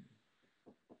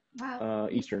wow.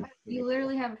 Eastern. You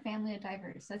literally have a family of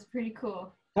divers. That's pretty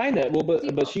cool. Kinda. Well,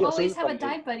 but she always have a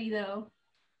dive buddy though.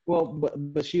 Well,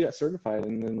 but she got certified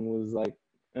and then was like,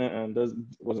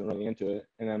 wasn't really into it.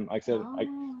 And then, like I said,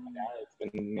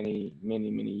 it's been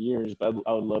many years, but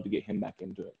I would love to get him back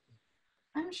into it.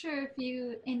 I'm sure if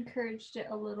you encouraged it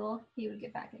a little, he would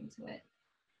get back into it.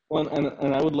 Well,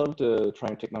 and I would love to try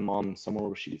and take my mom somewhere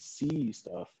where she could see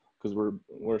stuff, because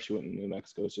where she went in New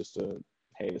Mexico is just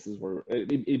hey, this is where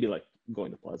it'd be like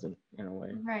going to Pleasant in a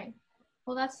way. Right.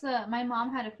 Well, my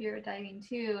mom had a fear of diving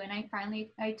too, and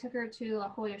I took her to La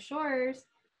Jolla Shores,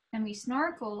 and we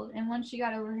snorkeled. And once she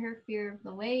got over her fear of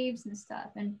the waves and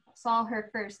stuff, and saw her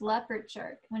first leopard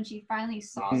shark, when she finally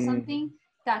saw something,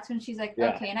 that's when she's like,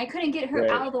 okay. And I couldn't get her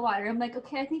out of the water. I'm like,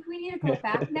 okay, I think we need to go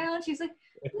back now. And she's like,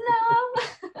 no.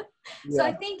 So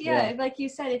I think, like you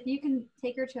said, if you can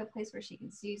take her to a place where she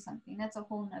can see something, that's a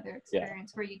whole nother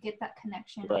experience where you get that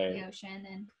connection with the ocean.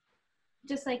 And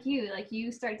just like you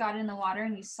got in the water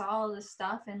and you saw all this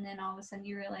stuff, and then all of a sudden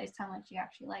you realized how much you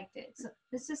actually liked it. So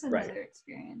it's just another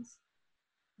experience.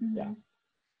 Mm-hmm. Yeah.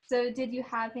 So did you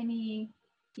have any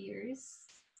fears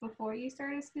before you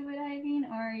started scuba diving,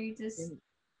 or you just...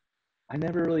 I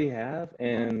never really have.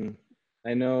 And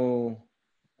I know,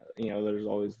 there's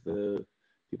always the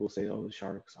people say, oh, the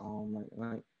sharks. Oh, I'm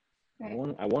like,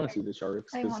 I want to see the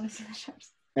sharks. I want to see the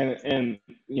sharks. And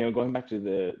going back to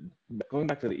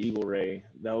the eagle ray,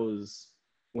 that was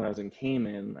when I was in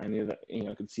Cayman. I knew that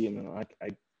I could see them, and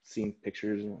I'd seen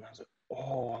pictures, and I was like,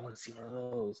 oh, I want to see one of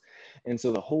those. And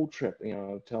so the whole trip, I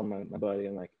was telling my buddy,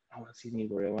 I'm like, I want to see an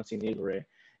eagle ray. I want to see an eagle ray.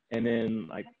 And then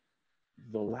like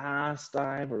the last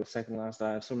dive or the second last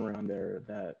dive, somewhere around there,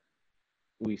 that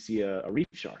we see a reef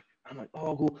shark. I'm like,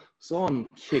 oh, cool. So I'm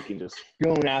kicking, just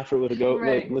going after it with a goat,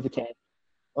 with a can.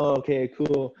 Oh, okay,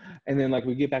 cool. And then like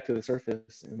we get back to the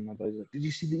surface, and my buddy's like, did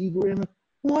you see the eagle ray? I'm like,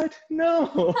 what? No.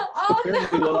 Oh,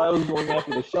 apparently, while I was going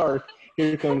after the shark,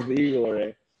 here comes the eagle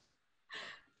ray.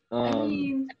 I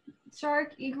mean,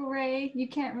 shark, eagle ray, you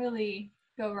can't really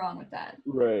go wrong with that.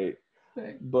 Right.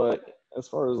 But as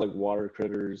far as like water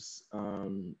critters,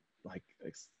 like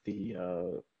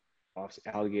the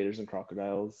alligators and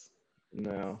crocodiles,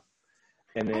 no.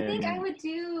 And then, I think I would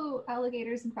do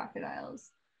alligators and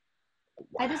crocodiles.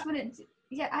 Wow. I just wouldn't.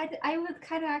 I would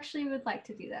kind of actually would like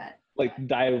to do that. Like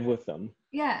dive with them.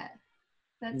 Yeah,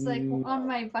 that's like on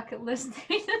my bucket list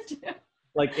thing to do.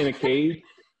 Like in a cage?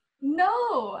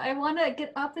 No, I want to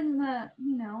get up in the,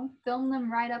 film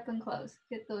them right up and close,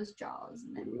 get those jaws.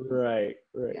 And then, right.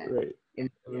 And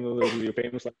those are your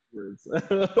famous words.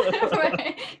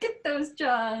 Right. Get those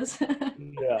jaws.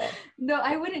 Yeah. No,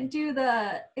 I wouldn't do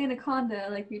the anaconda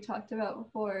like we talked about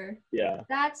before. Yeah.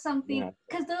 That's something,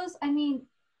 because those,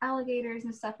 alligators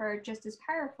and stuff are just as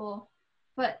powerful,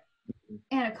 but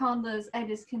anacondas, I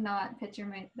just cannot picture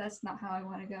that's not how I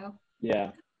want to go.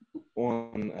 Yeah.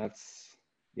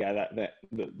 That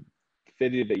the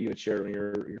video that you had shared on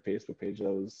your Facebook page, that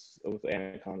was with the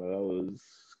anaconda, that was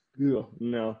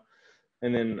no.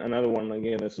 And then another one,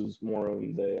 again, this was more of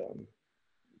the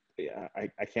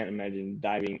I can't imagine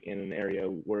diving in an area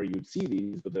where you'd see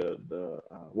these, but the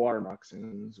water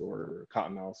moccasins or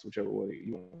cottonmouths, whichever way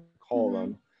you want to call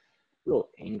them, real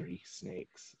angry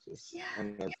snakes,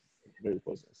 and they're very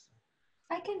poisonous.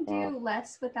 I can do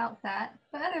less without that,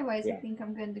 but otherwise I think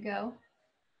I'm good to go.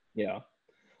 Yeah.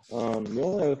 The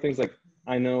only other things, like,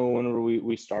 I know whenever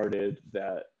we started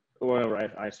that, whenever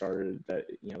I started that,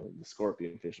 the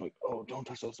scorpion fish, like, oh, don't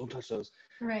touch those.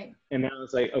 Right. And now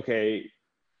it's like, okay,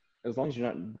 as long as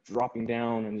you're not dropping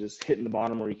down and just hitting the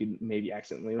bottom where you could maybe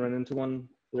accidentally run into one,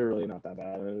 they're really not that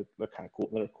bad. They're kind of cool.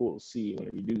 They're cool to see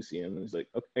whenever you do see them. And it's like,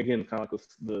 again, kind of like with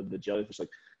the jellyfish, like,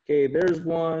 okay, there's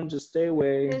one, just stay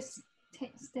away. Just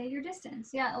stay your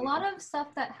distance. Yeah, a lot of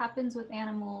stuff that happens with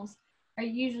animals are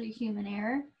usually human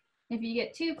error. If you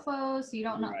get too close, you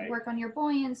don't work on your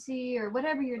buoyancy or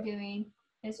whatever you're doing,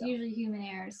 it's usually human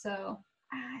error. So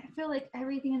I feel like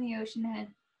everything in the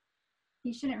ocean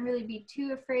you shouldn't really be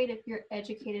too afraid if you're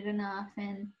educated enough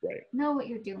and know what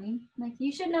you're doing. Like,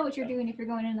 you should know what you're doing if you're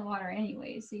going in the water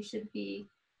anyways. So you should be,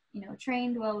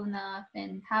 trained well enough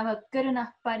and have a good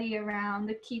enough buddy around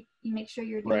to make sure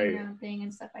you're doing your own thing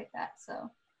and stuff like that.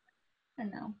 So, I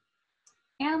don't know.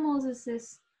 Animals is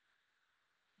just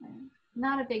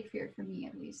not a big fear for me,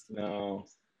 at least. No.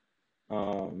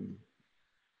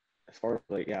 As far as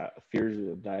like, fears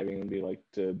of diving would be like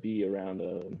to be around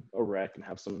a wreck and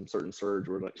have some certain surge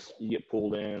where like you get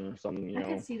pulled in or something, I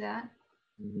can see that.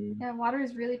 Mm-hmm. Yeah, water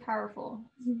is really powerful.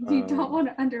 You don't want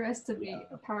to underestimate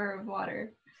the power of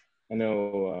water. I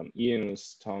know Ian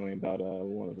was telling me about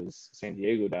one of his San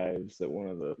Diego dives, that one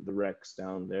of the wrecks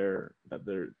down there, that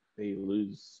they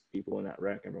lose people in that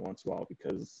wreck every once in a while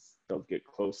because they'll get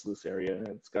close to this area and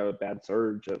it's got a bad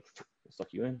surge that will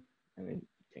suck you in and then you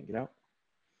can't get out.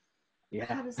 Yeah.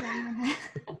 How does that even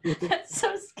happen? That's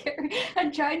so scary.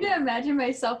 I'm trying to imagine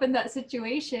myself in that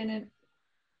situation, and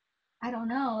I don't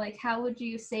know, like, how would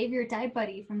you save your dive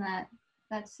buddy from that?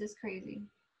 That's just crazy.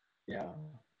 Yeah.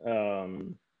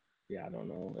 I don't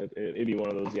know. It'd be one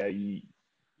of those,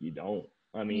 you don't.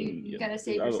 I mean, you gotta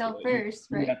save yourself first,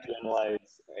 right? You have to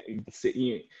analyze,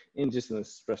 and just in the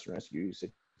stress and rescue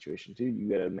situation too, you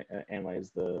gotta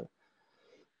analyze the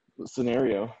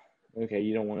scenario. Okay,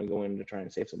 you don't want to go in to try and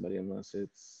save somebody unless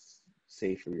it's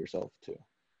safe for yourself too.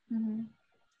 Mm-hmm.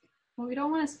 Well, we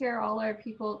don't want to scare all our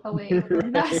people away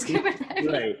from scuba diving.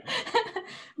 Right.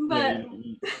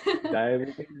 But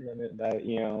diving,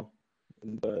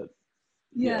 but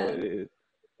it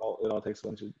all takes a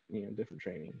bunch of different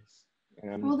trainings.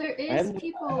 Well, there is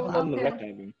people out there.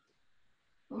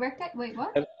 Wreck diving. Wait,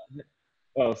 what?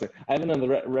 I haven't done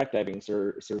the wreck diving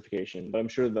certification, but I'm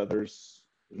sure that there's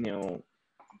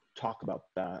talk about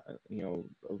that,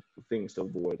 of things to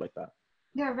avoid like that.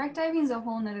 Yeah, wreck diving is a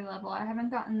whole nother level. I haven't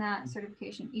gotten that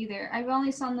certification either. I've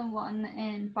only done the one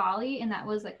in Bali, and that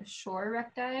was like a shore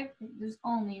wreck dive. It was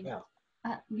only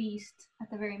at least,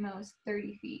 at the very most,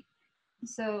 30 feet.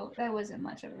 So that wasn't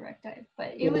much of a wreck dive,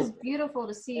 but it was beautiful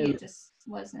to see. It just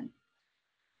wasn't.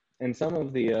 And some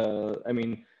of the,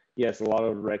 yes, a lot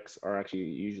of wrecks are actually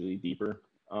usually deeper.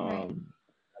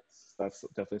 That's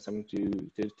definitely something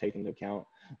to take into account.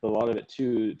 But a lot of it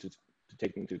too, to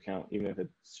take into account, even if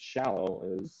it's shallow,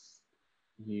 is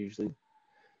usually,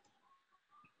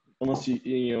 unless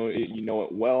you know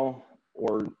it well,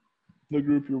 or the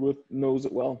group you're with knows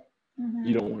it well,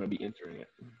 you don't want to be entering it.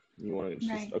 You want to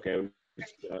just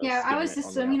I was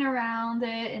just swimming around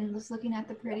it and just looking at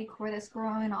the pretty core that's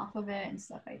growing off of it and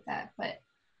stuff like that. But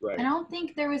I don't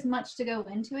think there was much to go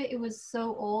into it. It was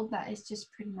so old that it's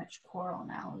just pretty much coral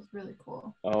now. It was really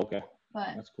cool. Oh, okay. But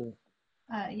that's cool.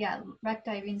 Wreck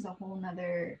diving is a whole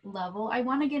nother level. I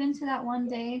want to get into that one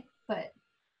day, but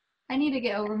I need to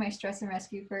get over my stress and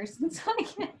rescue first until I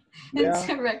get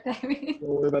into wreck diving. Don't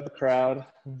worry about the crowd.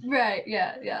 Right,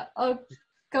 yeah. I'll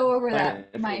go over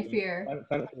my fear.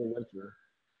 Plan it for the winter.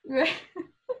 Right.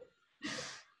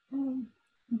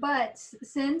 But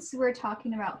since we're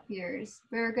talking about fears,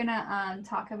 we're gonna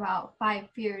talk about 5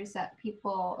 fears that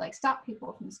stop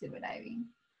people from scuba diving.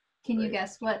 Can you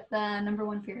guess what the number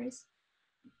 1 fear is?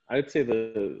 I'd say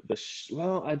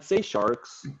I'd say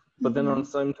sharks, but then on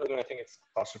some token, I think it's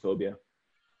claustrophobia.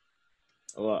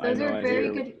 Those are very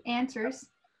good answers.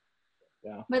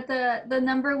 Yeah. But the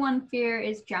number 1 fear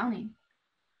is drowning.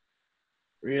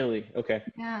 Really? Okay.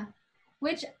 Yeah.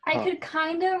 Which I could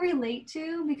kind of relate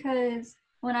to, because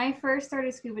when I first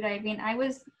started scuba diving, I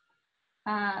was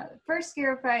first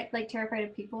terrified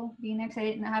of people being there, because I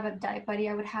didn't have a dive buddy.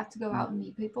 I would have to go out and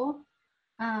meet people.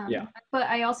 But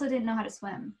I also didn't know how to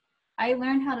swim. I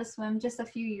learned how to swim just a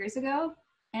few years ago.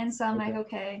 And so I'm like,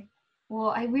 okay,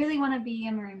 well, I really want to be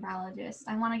a marine biologist.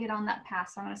 I want to get on that path.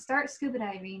 So I'm going to start scuba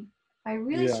diving. I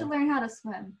really should learn how to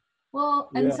swim. Well,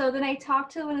 and so then I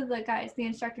talked to one of the guys, the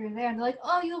instructor there, and they're like,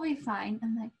 oh, you'll be fine.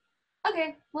 I'm like,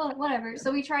 okay, well, whatever.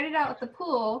 So we tried it out at the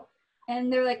pool,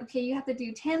 and they're like, okay, you have to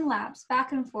do 10 laps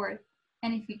back and forth.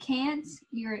 And if you can't,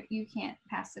 you can't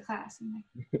pass the class. I'm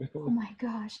like, oh my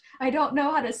gosh, I don't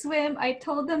know how to swim. I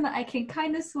told them that I can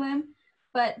kind of swim,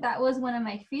 but that was one of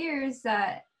my fears,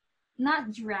 that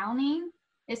not drowning,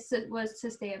 was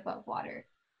to stay above water.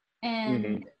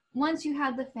 And once you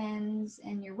had the fins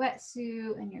and your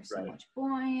wetsuit and you're so Right. much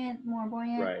more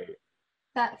buoyant, Right.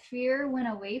 that fear went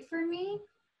away for me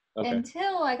Okay.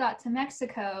 until I got to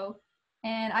Mexico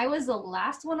and I was the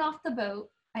last one off the boat.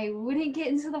 I wouldn't get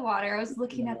into the water. I was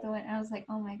looking at the wind and I was like,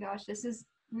 oh my gosh, this is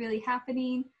really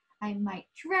happening. I might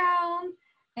drown.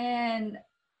 And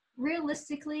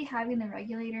realistically, having the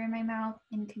regulator in my mouth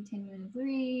and continuing to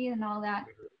breathe and all that,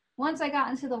 once I got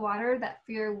into the water, that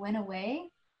fear went away.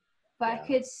 But I Yeah.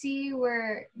 could see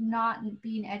where not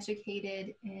being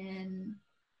educated in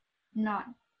not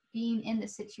being in the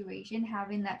situation,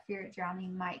 having that fear of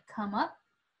drowning might come up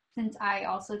since I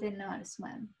also didn't know how to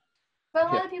swim. But a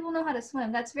lot Yeah. of people know how to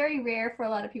swim. That's very rare for a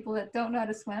lot of people that don't know how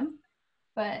to swim.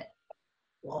 But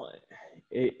Well,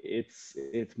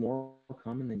 it's more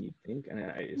common than you think, and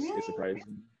it's really,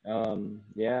 surprising.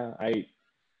 Yeah, I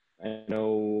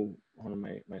know one of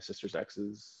my sister's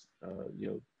exes.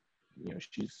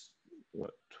 She's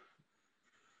what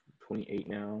 28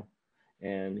 now,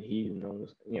 and he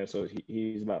knows. So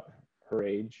he's about her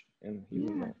age, and he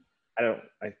was yeah. like,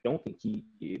 I don't think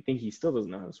he still doesn't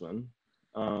know how to swim.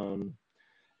 Um,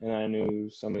 and I knew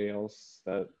somebody else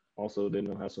that also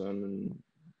didn't know how to swim, and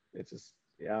it's just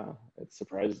yeah, it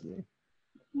surprises me.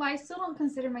 Well, I still don't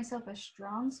consider myself a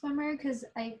strong swimmer because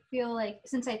I feel like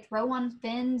since I throw on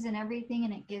fins and everything,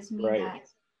 and it gives me Right. that,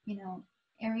 you know,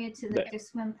 area to That to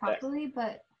swim that properly.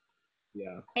 But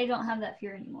yeah. I don't have that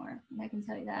fear anymore. I can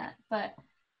tell you that. But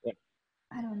Yeah.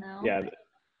 I don't know. Yeah.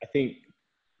 I think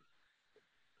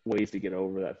ways to get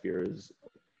over that fear is,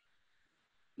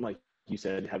 like you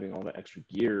said, having all that extra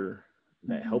gear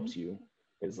that Mm-hmm. helps you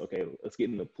is okay. Let's get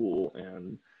in the pool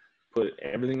and put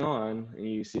everything on, and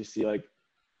you see like,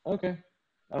 okay,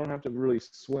 I don't have to really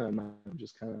swim. I'm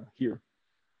just kind of here.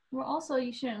 Well, also,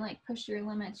 you shouldn't like push your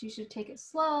limits. You should take it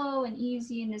slow and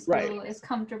easy and just Right. go as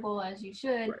comfortable as you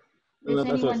should. Right. And If that's what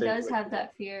I anyone say. does have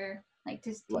that fear, like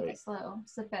just take Right. it slow.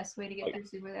 It's the best way to get Like, through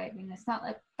scuba diving. It's not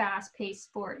like fast-paced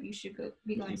sport. You should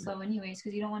be going slow anyways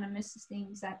because you don't want to miss the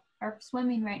things that are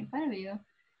swimming right in front of you. yeah.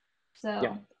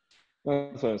 So,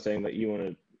 That's what I'm saying. That you want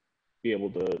to be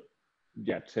able to,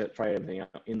 yeah, to try everything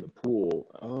out in the pool.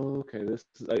 Oh, okay, this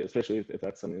is, like, especially if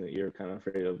that's something that you're kind of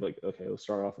afraid of. Like, okay, we'll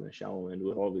start off in the shallow end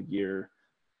with all the gear.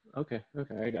 Okay,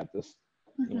 I got this.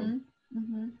 You know. mhm,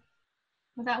 mhm.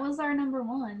 Well, that was our number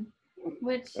one,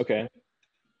 which Okay.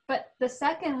 but the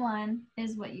second one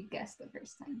is what you guessed the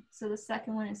first time. So the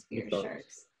second one is fear of Sharks.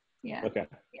 sharks. Yeah, Okay.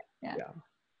 yeah. Yeah.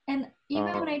 And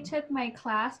even when I Um. took my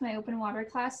class, my open water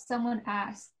class, someone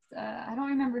asked, I don't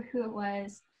remember who it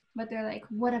was, but they're like,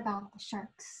 what about the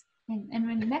sharks? And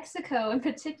in Mexico in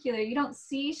particular, you don't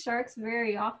see sharks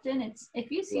very often. It's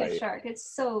if you see a Right. shark, it's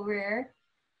so rare.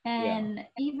 Yeah. And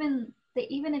even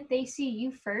if they see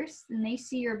you first and they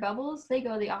see your bubbles, they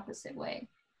go the opposite way.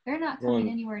 They're not coming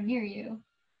Well. anywhere near you.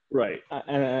 Right.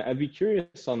 And I'd be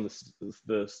curious on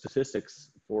the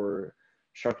statistics for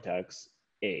shark attacks.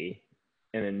 A,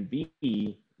 and then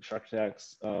B, shark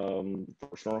attacks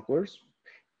for snorkelers.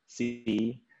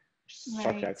 C, shark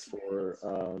Right. attacks for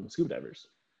scuba divers.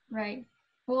 Right.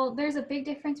 Well, there's a big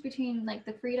difference between like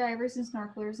the free divers and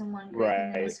snorkelers in one group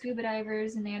and then the Right. scuba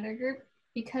divers in the other group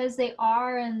because they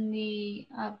are in the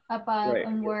above Right.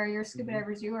 and where your scuba Mhm.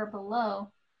 divers you are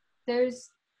below.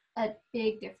 There's a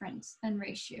big difference in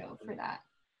ratio for that.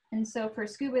 And so for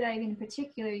scuba diving in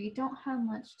particular, you don't have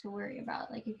much to worry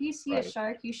about. Like if you see a Right.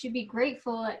 shark, you should be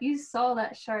grateful that you saw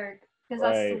that shark because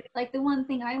that's Right. like the one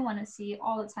thing I want to see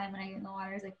all the time when I get in the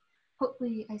water is like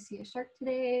hopefully I see a shark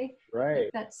today. Like Right.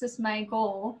 that's just my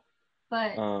goal.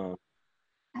 But Um,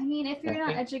 I mean, if I you're not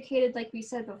think educated, like we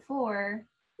said before,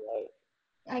 right.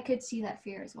 I could see that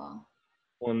fear as well.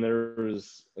 When there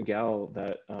was a gal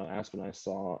that Aspen and I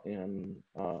saw in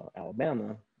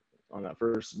Alabama on that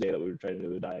first day that we were trying to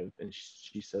do a dive, and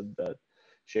she said that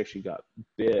she actually got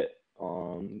bit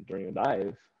during a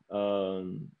dive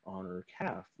on her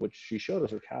calf, which she showed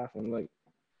us her calf, and I'm like,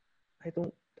 I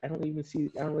don't I don't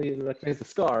really recognize the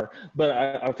scar, but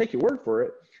I'll take your word for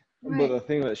it. But Right. the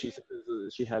thing that she said is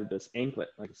that she had this anklet,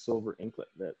 like a silver anklet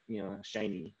that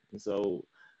shiny, and so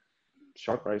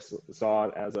Shark Rice saw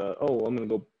it as a, oh, I'm gonna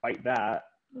go bite that,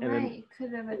 and then Right.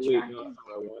 Could have wait, no, attracted. that's not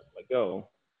what I want. Let go.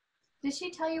 Did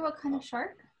she tell you what kind of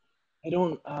shark? I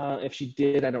don't. If she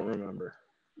did, I don't remember.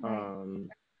 Right.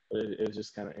 But it was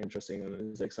just kind of interesting,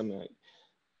 and it's like something like,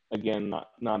 again,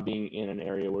 not being in an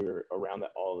area where you're around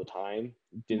that all the time,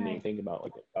 didn't even Right. think about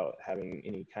about having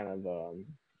any kind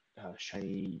of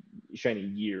shiny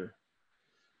gear.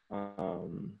 I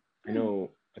Hmm.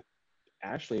 know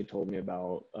Ashley told me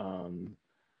about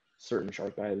certain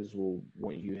shark guides will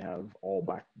want you to have all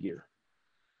black gear.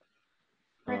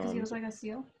 Right, because he Um, was so like a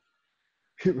seal.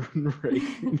 Right.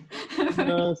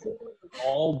 No, it's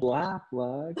all black.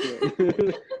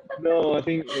 No, I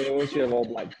think once you have all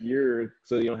black gear,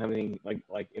 so you don't have anything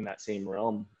like in that same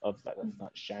realm of that that's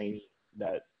not shiny,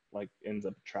 that like ends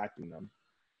up attracting them.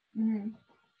 Mm-hmm.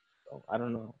 So I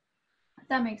don't know.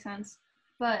 That makes sense.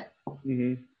 But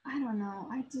Mm-hmm. I don't know.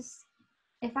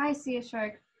 If I see a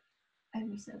shark,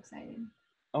 I'd be so excited.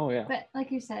 Oh yeah. But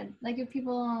like you said, like if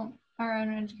people are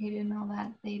uneducated and all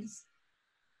that, they just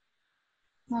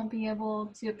won't be able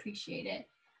to appreciate it.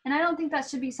 And I don't think that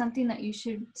should be something that you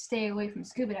should stay away from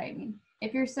scuba diving.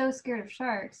 If you're so scared of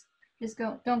sharks,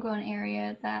 don't go in an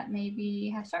area that maybe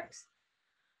has sharks.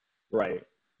 Right.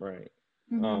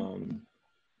 Mm-hmm.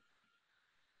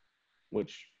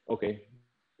 Which okay,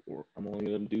 I'm only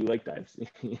gonna do lake dives.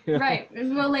 Right.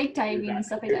 Well, lake diving and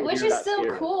stuff like that, which is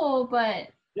still cool, but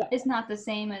yeah, it's not the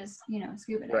same as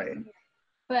scuba diving. Right.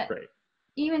 But right.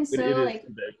 Even so, it is like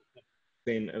the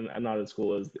same, and not as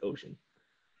cool as the ocean.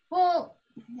 Well,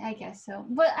 I guess so.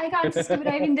 But I got into scuba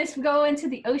diving just to go into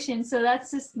the ocean, so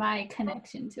that's just my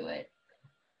connection to it.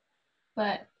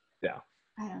 But yeah,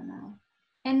 I don't know.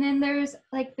 And then there's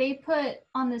like they put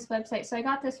on this website. So I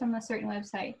got this from a certain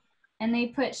website, and they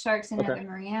put sharks and other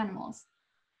marine animals.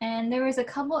 And there was a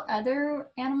couple other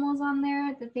animals on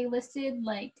there that they listed,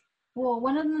 like, well,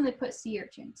 one of them they put sea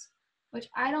urchins, which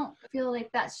I don't feel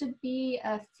like that should be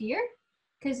a fear.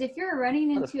 Because if you're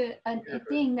running into a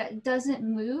thing that doesn't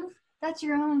move, that's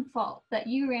your own fault that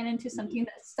you ran into something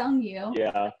that stung you.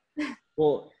 Yeah.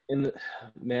 Well,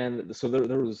 so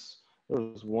there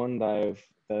was one dive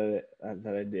that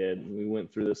I did, and we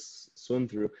went through this swim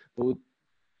through, but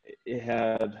it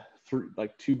had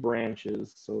two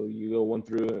branches. So you go one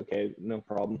through, okay, no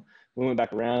problem. We went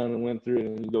back around and went through,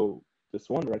 and you go this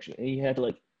one direction, and you had to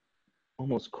like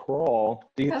almost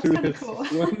crawl to get through this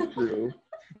swim through.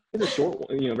 It's a short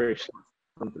one, very short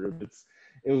swim through.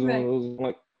 It was one of those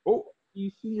like, oh, you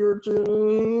see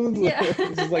urchins. Yeah. It's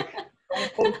just like,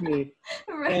 don't poke me.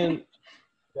 Right. And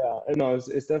yeah, no, it's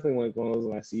definitely like one of those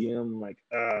when I see them, like,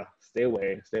 stay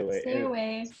away. Stay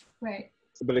away. Right.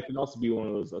 But it can also be one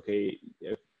of those, okay,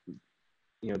 if,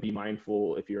 be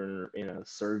mindful if you're in a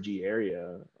surgy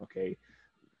area, okay,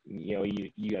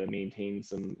 you got to maintain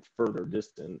some further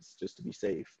distance just to be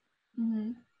safe.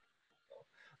 Mm-hmm.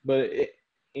 But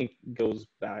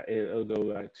it'll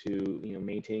go back to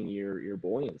maintaining your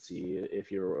buoyancy.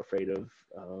 If you're afraid of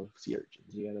sea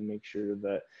urchins, you got to make sure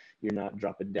that you're not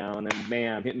dropping down and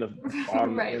bam, hitting the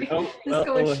bottom. Right. And, just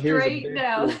going straight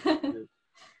down.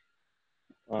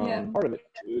 Yeah. Part of it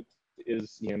too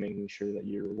is making sure that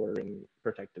you're wearing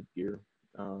protective gear.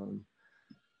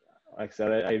 Like I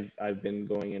said, I've been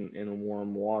going in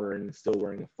warm water and still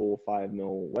wearing a full 5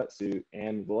 mil wetsuit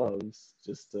and gloves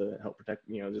just to help protect,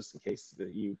 just in case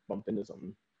that you bump into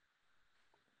something.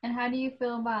 And how do you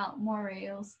feel about moray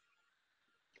eels?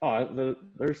 Oh,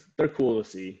 they're cool to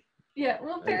see. Yeah,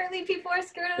 well, apparently people are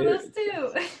scared of those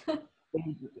too.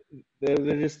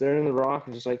 They're in the rock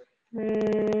and just like.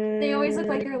 They always look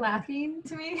like they're laughing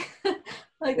to me,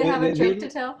 like they have a joke to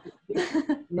tell.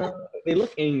 No, they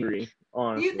look angry.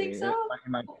 Honestly, you think so?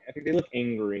 I think they look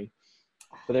angry,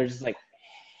 but they're just like,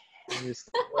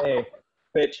 hey,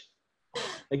 bitch.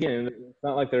 Again, it's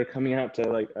not like they're coming out to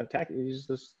like attack.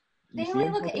 They only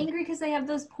look angry because they have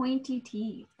those pointy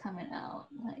teeth coming out,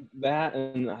 like that,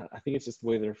 and I think it's just the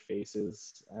way their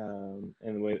faces, and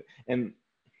the way, and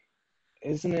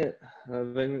isn't it? I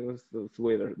think it's the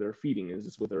way they're feeding is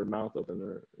just with their mouth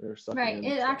open. They're sucking. Right.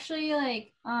 It actually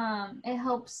it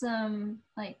helps them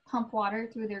like pump water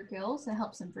through their gills. It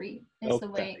helps them breathe. It's the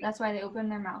way. That's why they open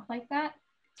their mouth like that.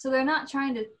 So they're not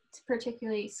trying to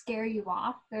particularly scare you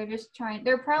off. They're just trying.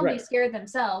 They're probably scared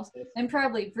themselves and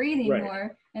probably breathing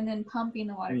more and then pumping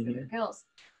the water through their gills.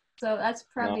 So that's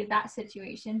probably that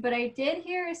situation. But I did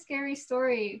hear a scary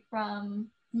story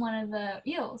from one of the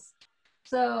eels.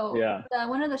 So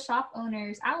one of the shop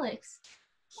owners, Alex,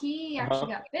 he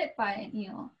actually got bit by an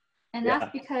eel. And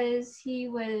that's because he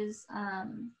was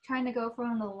trying to go for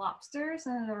one of the lobsters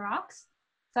under the rocks.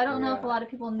 So I don't know if a lot of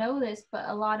people know this, but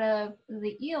a lot of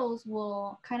the eels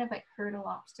will kind of like herd a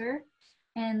lobster.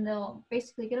 And they'll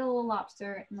basically get a little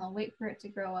lobster and they'll wait for it to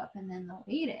grow up and then they'll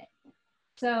eat it.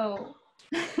 So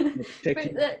protecting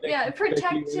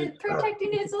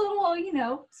its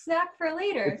little, snack for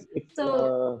later.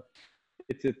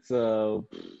 It's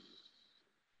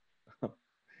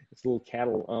little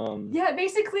cattle. Yeah,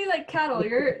 basically like cattle.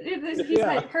 He's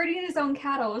like herding his own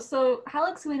cattle. So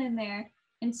Alex went in there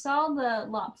and saw the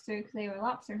lobster because they were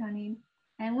lobster hunting,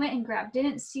 and went and grabbed.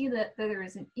 Didn't see that there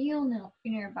was an eel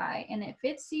nearby, and if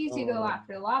it sees you go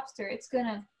after the lobster, it's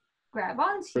gonna grab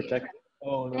onto you.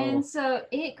 Oh And no. so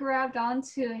it grabbed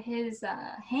onto his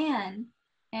hand,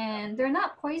 and they're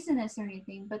not poisonous or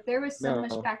anything, but there was so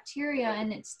much No. bacteria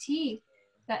in its teeth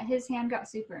that his hand got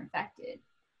super infected.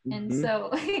 And Hmm.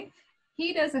 so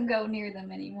he doesn't go near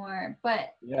them anymore.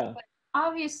 But Yeah.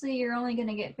 obviously, you're only going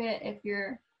to get bit if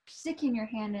you're sticking your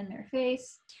hand in their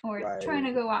face or trying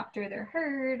Right. to go after their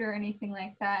herd or anything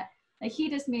like that. Like, he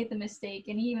just made the mistake,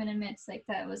 and he even admits like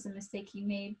that was a mistake he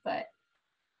made. But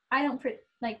I don't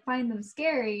like find them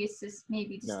scary. It's just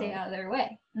maybe to stay No. out of their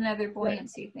way. Another Right.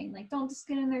 buoyancy thing. Like, don't just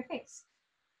get in their face.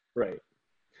 Right.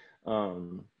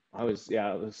 Um, I was,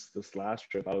 yeah, this last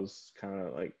trip, I was kind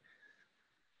of like,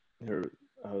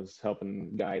 I was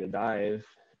helping Guy to dive,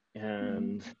 Mm-hmm.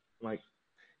 and like,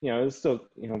 it was still,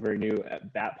 very new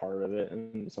at that part of it,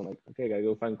 and so I'm like, okay, I gotta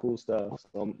go find cool stuff.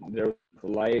 So I'm there with the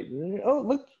light. And, oh,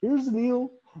 look, here's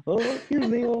Neil. Oh, look, here's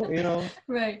Neil.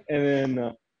 Right. And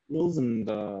then eels and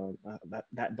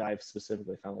that dive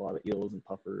specifically found a lot of eels and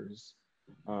puffers.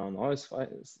 I always find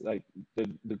like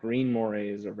the green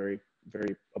morays are very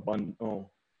very abundant. Oh,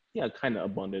 yeah, kind of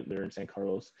abundant there in San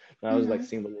Carlos. And I was like Mm-hmm.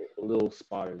 seeing the little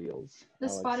spotted eels. The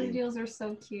I like spotted seeing. eels are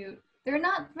so cute. They're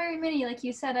not very many, like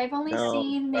you said. I've only No,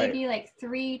 seen right. maybe like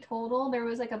 3 total. There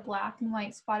was like a black and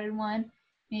white spotted one,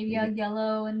 maybe a Mhm.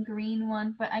 yellow and green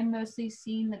one, but I mostly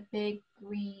seen the big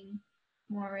green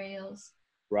moray eels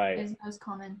Right. is most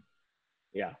common.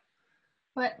 Yeah.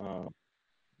 But Um,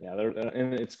 yeah.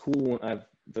 And it's cool.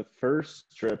 The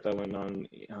first trip I went on,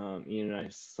 Ian and I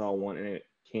saw one, and it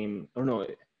came. Oh no,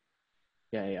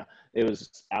 yeah, yeah. It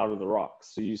was out of the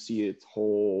rocks, so you see its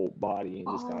whole body and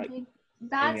just kind oh, of like hanging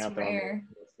that's out there on rare.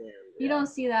 the sand. You Yeah, don't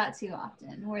see that too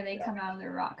often where they yeah, come out of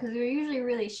their rock because they're usually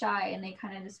really shy and they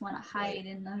kind of just want to right. hide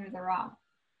in under the rock.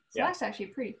 So Yeah, that's actually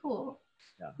pretty cool.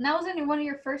 yeah. And that was in one of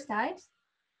your first dives?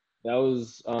 That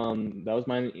was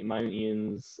mine and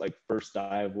Ian's like first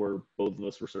dive where both of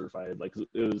us were certified. Like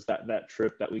it was that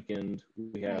trip that weekend.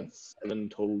 We had Nice. 7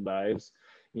 total dives.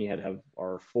 And you had to have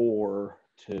our 4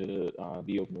 to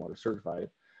be open water certified.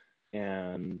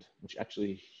 And which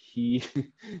actually he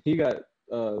he got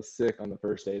sick on the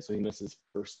first day, so he missed his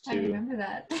first I 2. remember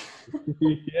that.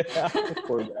 Yeah,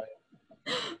 poor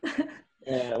guy.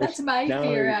 That's Which my now,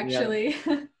 fear, yeah, actually.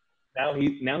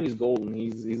 now he's golden.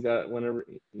 He's got whenever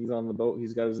he's on the boat,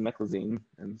 he's got his meclizine,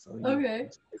 and so Okay,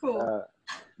 he's like cool. that.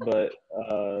 But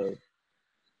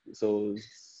so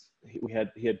he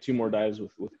had 2 more dives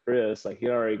with Chris. Like he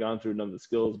had already gone through none of the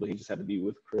skills, but he just had to be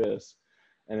with Chris.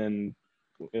 And then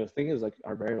I think it was like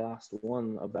our very last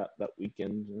one of that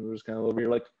weekend, and we're just kind of over here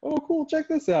like, oh cool, check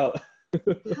this out.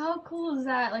 How cool is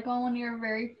that? Like on one of your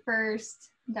very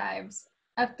first dives,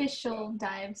 official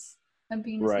dives of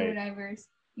being a scuba Right. divers.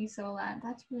 You saw that.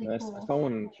 That's really And I cool. saw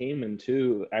one in Cayman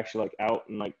too, actually like out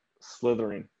and like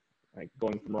slithering, like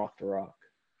going from rock to rock.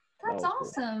 That That's was cool.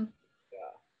 awesome. Yeah.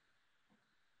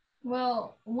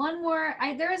 Well, one more.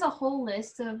 There is a whole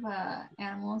list of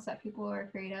animals that people are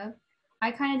afraid of.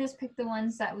 I kind of just picked the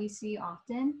ones that we see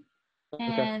often. Okay.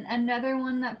 And another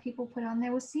one that people put on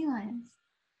there was sea lions.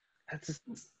 That's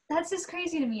just, That's just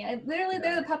crazy to me. Literally,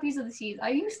 they're yeah. the puppies of the seas. Are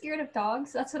you scared of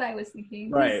dogs? That's what I was thinking.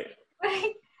 Because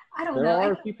Right. I don't There know.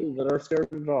 are people that are scared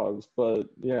of dogs, but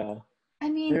yeah, I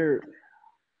mean, they're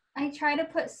I try to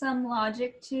put some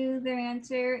logic to their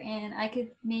answer, and I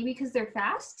could maybe because they're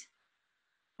fast.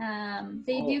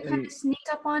 They well, do kind and of sneak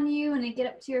up on you and they get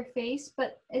up to your face,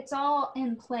 but it's all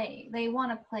in play. They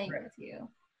want to play right. with you.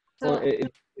 Well, So,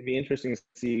 it'd be interesting to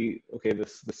see. Okay, the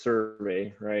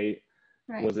survey, right?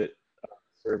 right. Was it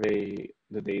survey?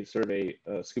 Did they survey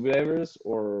scuba divers,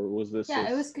 or was this Yeah,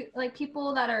 it just was like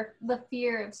people that are the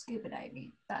fear of scuba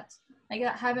diving. That's like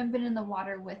that haven't been in the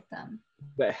water with them.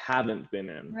 that haven't been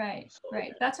in? Right, So,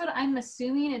 right. That's what I'm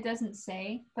assuming. It doesn't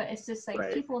say, but it's just like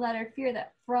right. people that are fear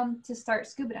that from to start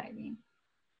scuba diving.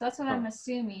 That's what Huh. I'm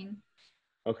assuming.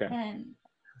 Okay. And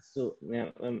So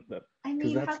man, I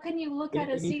because mean, how that's can you look at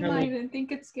a sea anytime we lion and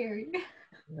think it's scary?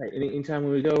 right anytime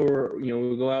we go, or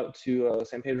we go out to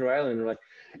San Pedro Island, we're like,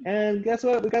 and guess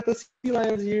what? We got the sea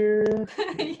lions here.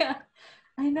 Yeah,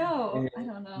 I know. And I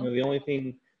don't know. the only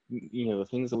thing, the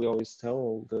things that we always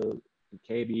tell the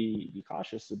K be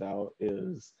cautious about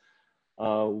is,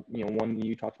 one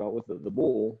you talked about with the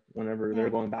bull. Whenever they're Yeah,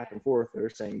 going back and forth, they're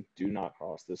saying, "Do not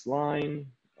cross this line."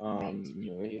 right.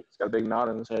 He's got a big knot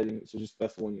on his head, so just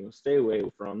that's the one stay away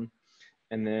from.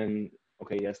 And then,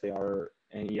 okay, yes, they are,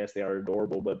 and yes, they are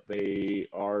adorable, but they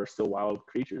are still wild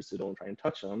creatures, so don't try and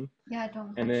touch them. Yeah,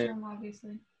 don't And touch then them,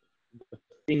 obviously.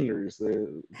 fingers,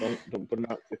 don't put them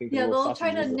out. I think they're Yeah, little they'll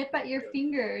try to sausages. nip at your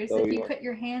fingers So if you you want put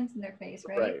your hands in their face,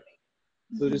 right? right.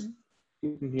 So just Hmm.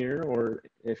 keep them here, or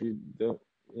if you don't,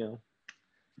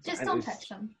 Just I don't just touch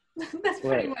them. That's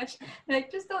pretty Right. much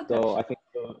like just don't touch So it.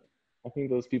 I think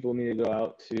those people need to go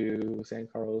out to San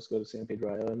Carlos, go to San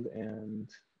Pedro Island, and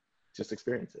just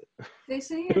experience it. They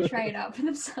should need to try it out for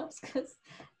themselves because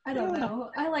I don't Yeah.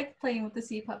 know. I like playing with the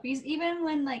sea puppies. Even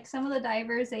when like some of the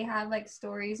divers they have like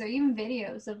stories or even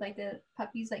videos of like the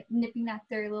puppies like nipping at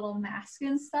their little mask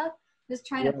and stuff, just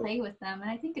trying to Right. play with them. And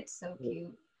I think it's so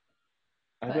cute.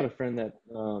 I've got a But friend that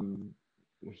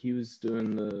he was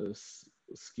doing the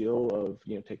skill of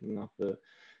taking off the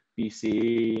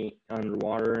BC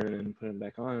underwater and then putting it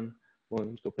back on. Well,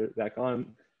 let's go put it back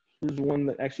on. Here's one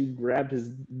that actually grabbed his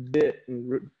bit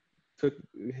and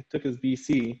took his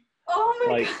BC, oh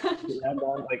my like gosh. grabbed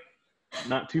on, like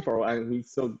not too far away. I mean, he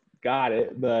still got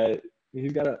it, but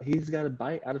he's got a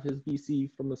bite out of his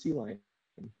BC from the sea lion,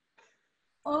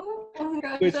 Oh my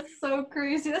gosh, which that's so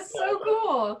crazy. That's so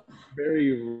cool.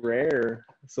 very rare.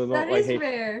 So That don't like, is hey,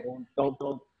 rare.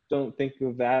 don't think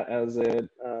of that as a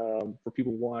for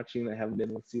people watching that haven't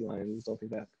been with sea lions. Don't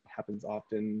think that happens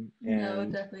often, No, it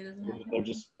and definitely doesn't happen they're often.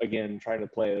 just again trying to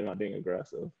play. They're not being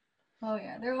aggressive. Oh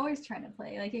yeah, they're always trying to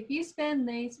play. Like if you spin,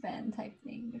 they spin type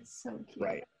thing. It's so cute.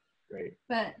 Right. Right.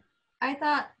 But I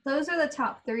thought those are the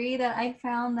top three that I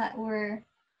found that were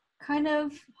kind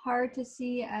of hard to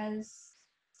see as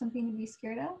something to be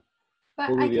scared of. But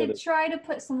What were I the could other? try to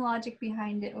put some logic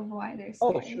behind it of why they're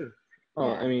Oh, scary. sure.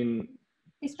 Oh, I Yeah. mean,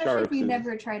 Especially if sharks you is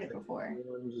never tried it before.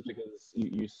 just because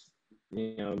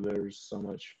there's so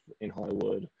much in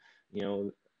Hollywood. You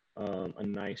know, a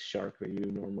nice shark that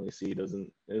you normally see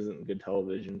isn't good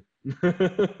television.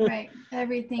 Right. uh,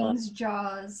 Everything's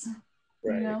Jaws,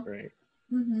 you right. know? Right.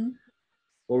 Mm-hmm.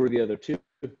 What were the other two?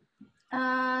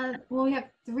 Well, we have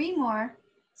three more.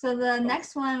 So the Oh,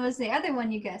 next one was the other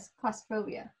one you guessed,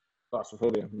 claustrophobia.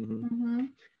 claustrophobia. Mm-hmm. Mm-hmm. And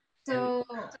So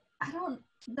I don't.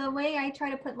 The way I try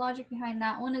to put logic behind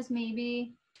that one is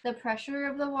maybe the pressure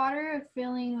of the water, of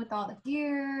feeling with all the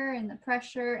gear and the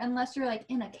pressure. Unless you're like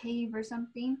in a cave or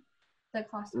something, the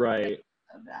claustrophobia right.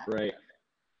 of that. Right.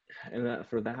 And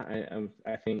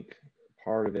I think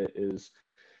part of it is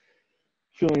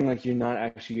feeling like you're not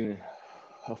actually getting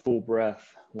a full breath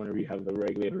whenever you have the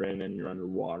regulator in and you're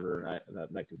underwater.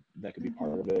 That could be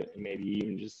part Mm-hmm. of it, and maybe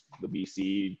even just the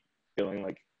BC feeling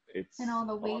like And it's all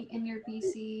the on weight in your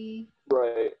BC.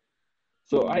 right.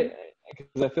 So Mm-hmm.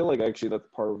 because I feel like actually that's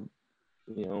part of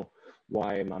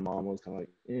why my mom was kind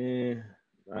of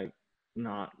like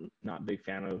not big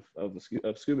fan of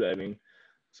scuba diving.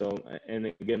 So and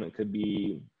again, it could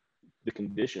be the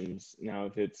conditions. Now,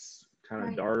 if it's kind of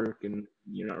Right. dark and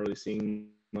you're not really seeing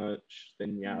much,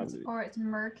 then yeah, Or it's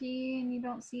murky and you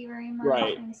don't see very much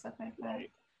right, and stuff like that.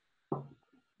 right.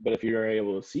 But if you're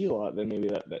able to see a lot, then maybe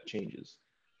that changes.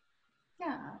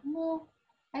 Yeah, well,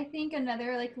 I think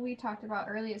another, like we talked about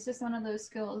earlier, it's just one of those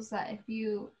skills that if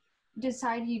you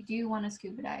decide you do want to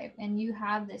scuba dive and you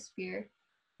have this fear,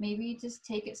 maybe just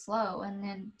take it slow and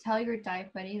then tell your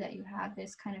dive buddy that you have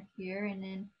this kind of fear, and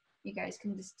then you guys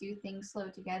can just do things slow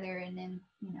together, and then,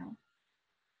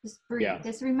 just breathe. Yeah,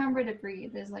 Just remember to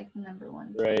breathe is like the number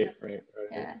one key. right.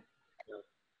 Yeah.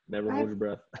 Never hold I've your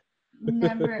breath.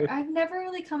 I've never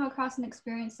really come across an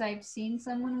experience that I've seen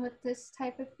someone with this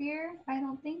type of fear, I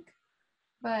don't think.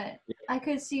 But I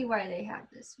could see why they have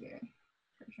this fear,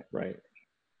 for sure. Right.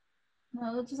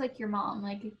 Well, just like your mom,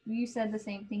 like if you said the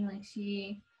same thing, like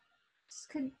she just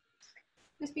could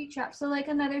just be trapped. So like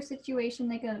another situation,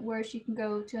 like where she can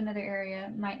go to another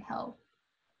area might help.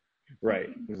 Right.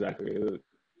 Exactly.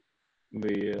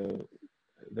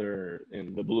 They're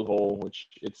in the blue hole, which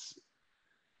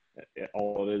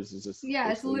all it is just Yeah,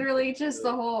 it's basically literally just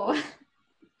the whole. a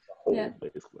hole, Yeah.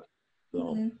 basically. So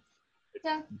Mm-hmm. it's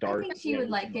Yeah, I dark. think she would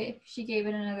like it if she gave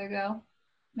it another go.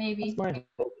 That's Maybe. my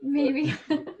hope. Maybe.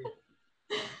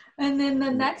 And then the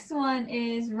And next one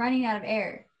is running out of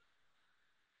air.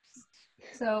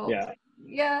 So yeah.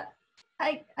 yeah,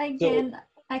 I So again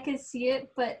I could see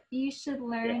it, but you should yeah.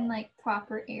 learn like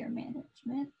proper air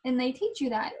management, and they teach you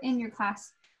that in your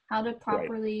class, how to Right.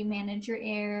 properly manage your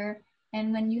air.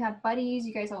 And when you have buddies,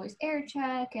 you guys always air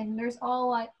check, and there's all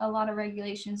like a lot of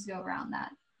regulations to go around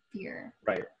that fear.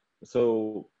 Right.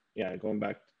 So yeah, going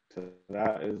back to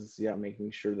that is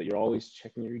making sure that you're always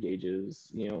checking your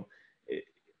gauges. It,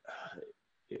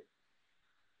 it,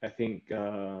 I think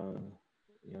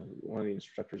one of the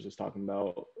instructors was talking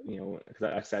about because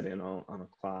I sat in on a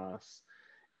class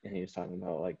and he was talking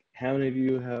about like how many of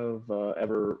you have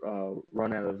ever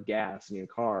run out of gas in your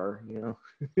car.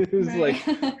 It was Right.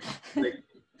 like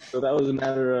so that was a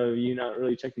matter of you not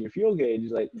really checking your fuel gauge.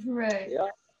 Like Right. yeah.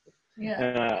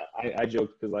 Yeah. And I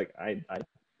joked because like I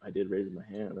did raise my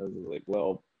hand. I was like,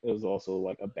 well, it was also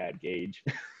like a bad gauge.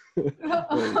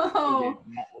 Oh.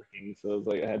 not working. So it's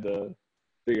like I had to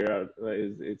figure out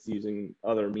it's using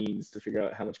other means to figure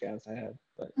out how much gas I had.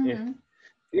 But Mhm.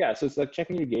 yeah, so it's like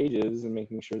checking your gauges and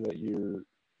making sure that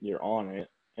you're on it,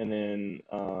 and then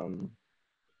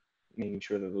making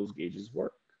sure that those gauges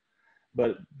work.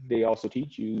 But they also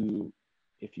teach you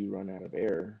if you run out of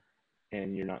air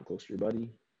and you're not close to your buddy,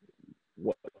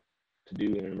 what to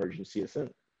do in an emergency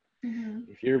ascent. Mhm.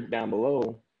 If you're down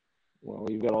below, well,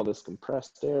 you've got all this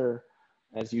compressed air.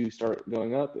 As you start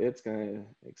going up, it's going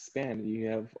to expand. You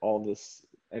have all this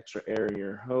extra air in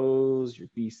your hose, your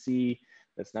BC,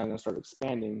 that's now going to start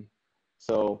expanding.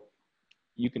 So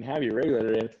you can have your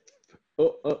regulator in.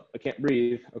 Oh, I can't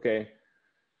breathe. Okay.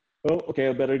 Oh, okay,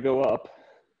 I better go up.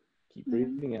 Keep Mhm.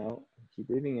 breathing out. Keep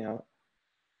breathing out.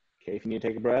 Okay, if you need to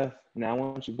take a breath, now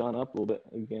once you've gone up a little bit,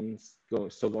 again,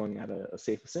 still going at a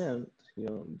safe ascent,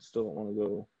 you still don't want to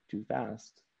go too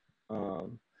fast.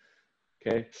 Um,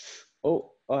 okay.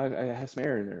 I have some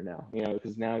air in there now,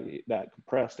 because now that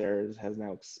compressed air has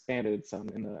now expanded some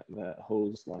in that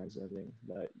hose lines and everything,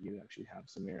 that you actually have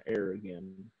some air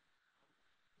again.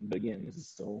 But again, this is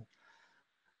still,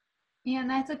 Yeah, and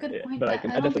that's a good point. but That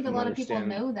I I don't think definitely a can lot of people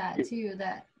understand. know that too.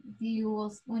 That you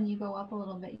will, when you go up a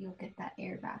little bit, you'll get that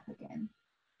air back again.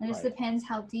 It just Right. depends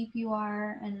how deep you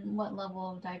are and what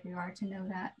level of dive you are to know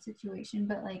that situation.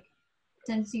 But like,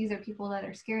 since these are people that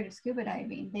are scared of scuba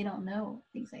diving, they don't know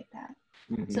things like that.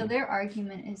 So Mm-hmm. their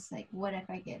argument is like, what if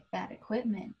I get bad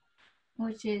equipment?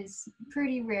 Which is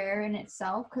pretty rare in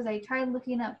itself because I tried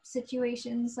looking up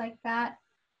situations like that.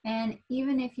 And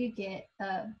even if you get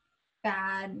a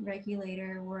bad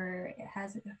regulator where it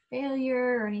has like a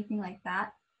failure or anything like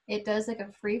that, it does like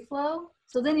a free flow.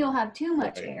 So then you'll have too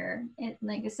much Right. air,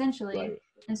 like essentially. Right.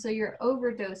 And so you're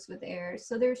overdosed with air.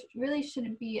 So there really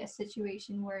shouldn't be a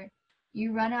situation where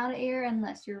you run out of air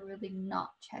unless you're really not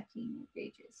checking your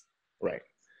gauges. Right.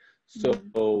 So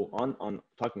Mm-hmm. on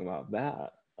talking about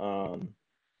that,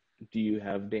 do you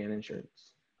have Dan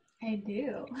insurance? I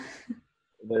do.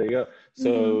 There you go. Mm-hmm.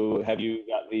 So have you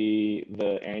got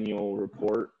the annual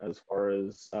report as far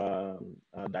as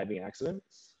diving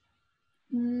accidents?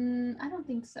 I don't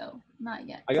think so. Not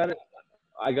yet. I got it.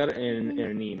 I got it in Maybe.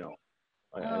 an email,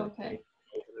 Oh, an okay.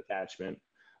 attachment,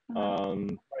 Uh-huh.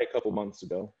 probably a couple months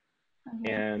ago,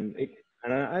 Okay. and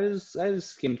I just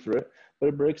skimmed through it, but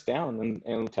it breaks down and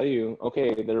it'll tell you,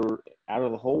 okay, they're out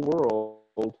of the whole world.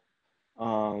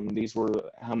 These were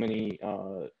how many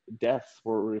deaths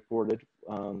were reported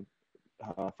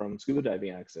from scuba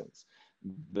diving accidents.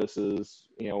 This is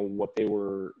what they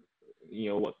were,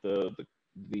 what the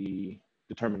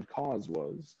determined cause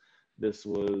was. This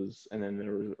was, and then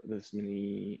there were this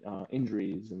many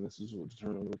injuries, and this is what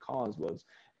determined the cause was.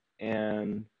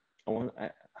 And I want,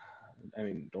 I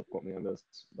mean, don't quote me on this,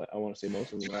 but I want to say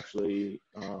most of them were actually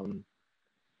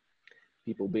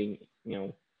people being,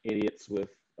 idiots with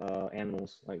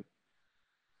animals, like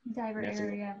Diver messing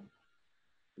area.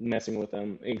 messing with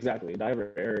them. Exactly,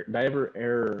 diver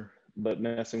error, but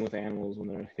messing with animals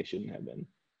when they shouldn't have been.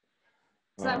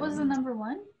 So that was the Um, number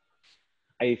one?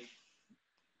 I,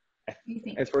 I, You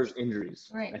think? as far as injuries,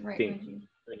 Right, I right, think, Reggie.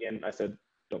 again, I said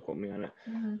don't quote me on it.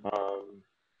 Mm-hmm.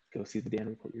 Go see the Dan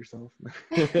report yourself.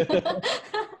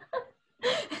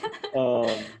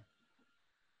 um,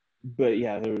 but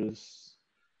yeah, there was,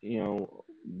 you know,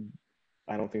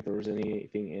 I don't think there was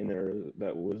anything in there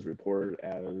that was reported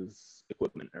as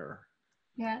equipment error.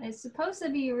 Yeah, it's supposed to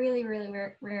be really, really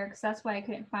rare because that's why I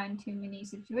couldn't find too many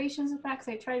situations with that because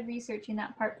I tried researching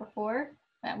that part before.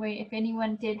 That way, if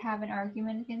anyone did have an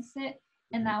argument against it,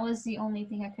 and that was the only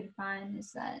thing I could find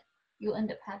is that you'll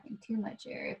end up having too much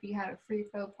air if you had a free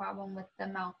flow problem with the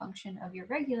malfunction of your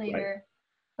Right, regulator,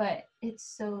 but it's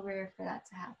so rare for that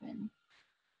to happen.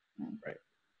 right.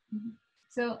 Mhm.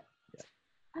 So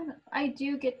Yeah. I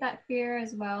do get that fear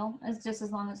as well as just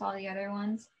as long as all the other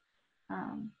ones.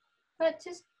 But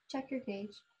just check your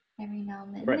gauge every now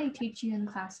and then. And Right, they teach you in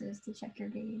classes to check your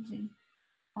gauge and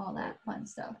all right. that fun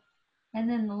stuff. And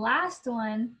then the last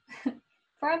one,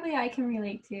 probably I can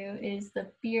relate to, is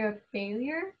the fear of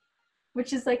failure,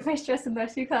 which is like my stress and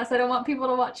rescue class. I don't want people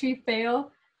to watch me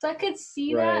fail. So I could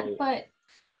see that, Right. but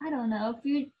I don't know.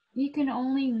 If you can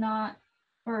only not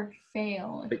or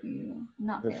fail if Like you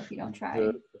not the fail if you don't the try.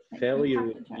 Like you failure have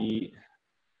to would try. be,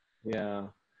 yeah,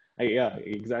 yeah,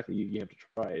 exactly. You have to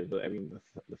try, but I mean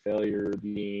the failure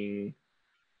being,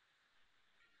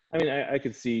 I mean, I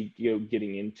could see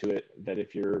getting into it, that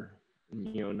if you're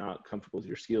not comfortable with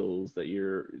your skills, that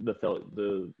you're the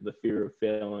fear of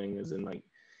failing is in, like,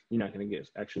 you're not going to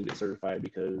actually get certified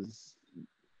because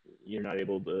you're not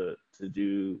able to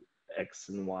do X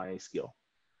and Y skill.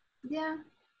 Yeah.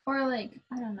 Or like,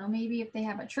 I don't know, maybe if they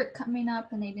have a trip coming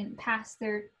up and they didn't pass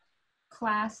their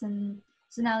class and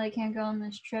so now they can't go on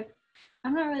this trip.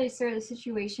 I'm not really sure the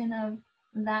situation of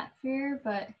that fear,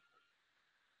 but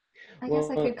I guess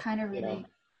I Well, could kind of yeah, relate.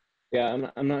 yeah.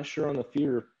 I'm not sure on the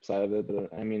fear side of it,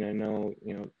 but I mean, I know,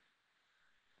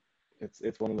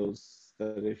 it's one of those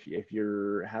that if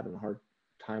you're having a hard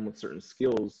time with certain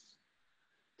skills,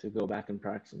 to go back and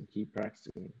practice and keep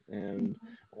practicing, and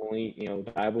Mm-hmm. only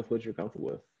dive with what you're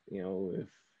comfortable with.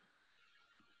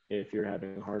 If you're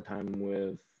having a hard time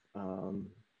with um,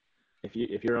 if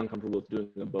you're uncomfortable with doing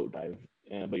a boat dive,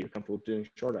 but you're comfortable with doing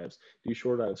shore dives, do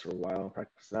shore dives for a while and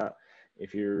practice that.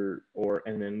 If you're or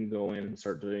and then go in and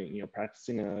start doing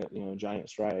practicing a giant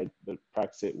stride, but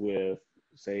practice it with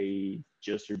say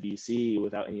just your BC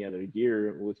without any other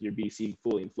gear, with your BC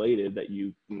fully inflated, that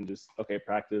you can just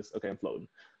practice, I'm floating,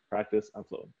 practice, I'm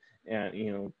floating,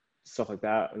 and stuff like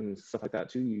that, and stuff like that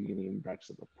too. You can even practice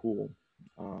at the pool.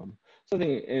 So I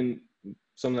think, and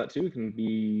some of that too can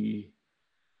be,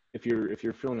 if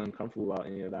you're feeling uncomfortable about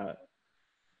any of that,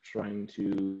 trying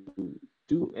to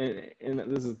do, and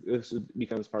this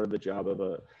becomes part of the job of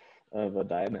a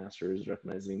dive master, is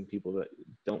recognizing people that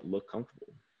don't look comfortable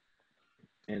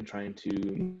and trying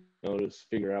to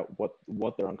figure out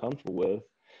what they're uncomfortable with,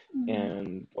 Mm-hmm.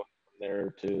 and going from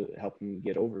there to help them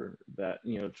get over that,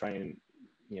 try and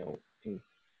and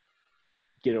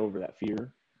get over that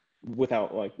fear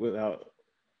without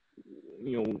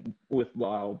with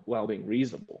while being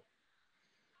reasonable.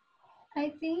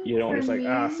 I think You don't for just like,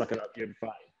 me, suck it up, you're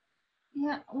fine.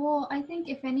 yeah, well, I think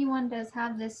if anyone does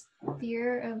have this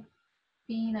fear of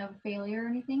being a failure or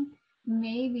anything,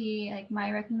 maybe like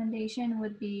my recommendation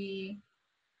would be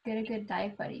get a good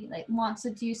dive buddy, like wants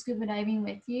to do scuba diving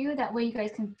with you. That way you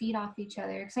guys can feed off each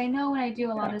other. Because I know when I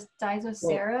do a lot Yeah. of dives with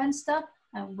Well, Sarah and stuff,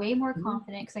 I'm way more mhm.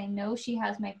 confident because I know she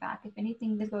has my back if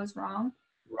anything that goes wrong.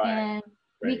 Right, And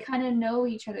we right. kind of know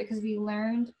each other because we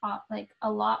learned like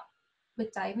a lot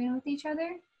with diving with each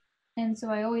other. And so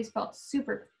I always felt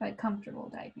super like comfortable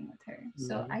diving with her.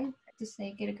 So Mhm. I just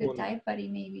say get a good Well, dive buddy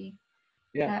maybe.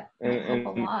 yeah, That and might help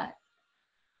a and lot.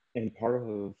 and part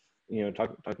of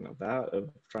talking about that, of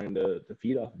trying to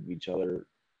feed off of each other,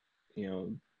 you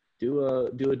know, do a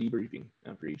debriefing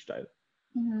after each dive.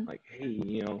 Mm-hmm. Like,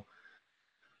 hey,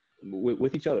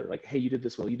 with each other, like, hey, you did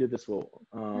this well, you did this well.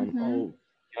 Mm-hmm. Oh,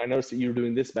 I noticed that you were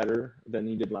doing this better than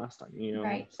you did last time.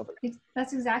 Right. Stuff like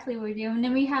That's exactly what we do. And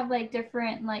then we have like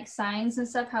different like signs and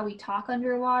stuff, how we talk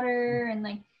underwater and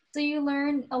like so you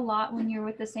learn a lot when you're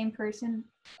with the same person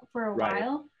for a right,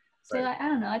 while. So right. I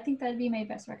don't know. I think that'd be my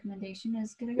best recommendation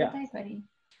is get a good Yeah, dive buddy.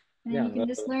 And then yeah. you can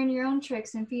just learn your own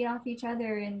tricks and feed off each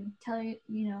other and tell you,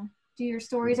 do your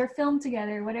stories Mhm. or film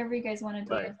together, whatever you guys want to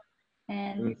do. Right.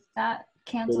 And And that so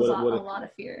cancels out what a if lot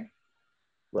of fear.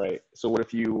 right? So what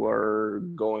if you are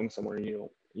going somewhere,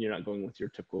 you're not going with your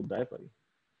typical dive buddy?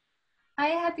 I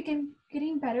have been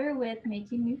getting better with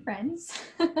making new friends.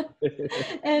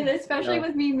 And especially Yeah.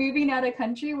 with me moving out of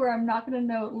country where I'm not going to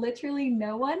know literally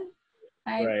no one,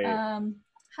 I've Right.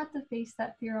 had to face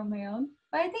that fear on my own.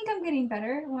 But I think I'm getting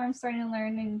better where I'm starting to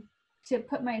learn and to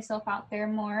put myself out there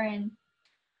more. And,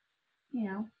 you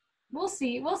know, we'll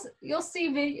see. You'll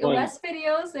see Well, less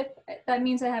videos if that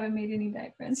means I haven't made any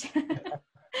dive friends.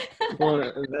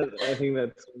 I think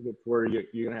that's where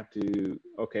you're gonna have to.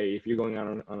 Okay, if you're going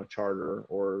on a charter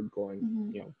or going,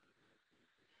 Mm-hmm.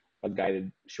 a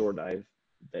guided shore dive,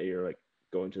 that you're like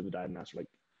going to the dive master, like,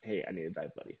 hey, I need a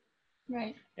dive buddy,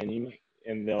 Right.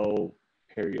 and they'll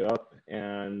pair you up,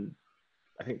 and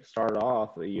I think start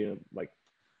off, like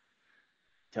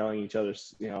telling each other,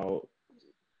 you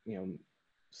know,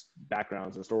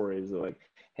 backgrounds and stories of like,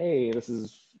 hey, this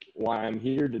is why I'm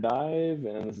here to dive,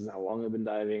 and this is how long I've been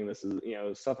diving. This is,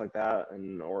 stuff like that,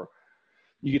 and or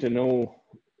you get to know,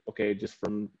 okay, just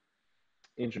from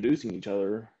introducing each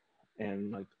other,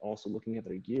 and like also looking at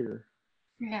their gear.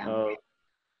 Yeah. Uh,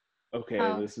 okay,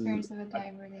 How this is experienced of a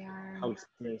diver they are. how And,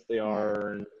 experienced they yeah.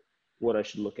 are, and what I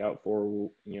should look out for,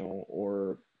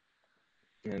 or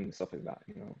and stuff like that.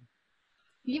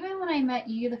 Even when I met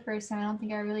you the first time, I don't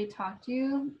think I really talked to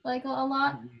you like a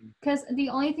lot. Mhm. Because the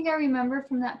only thing I remember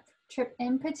from that trip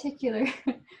in particular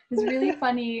is really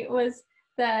funny was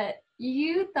that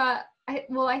you thought, I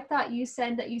thought you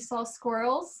said that you saw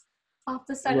squirrels off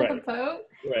the side of the Right, boat.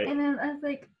 right. And then I was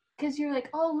like, because you're like,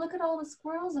 oh, look at all the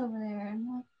squirrels over there. And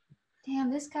I'm like, damn,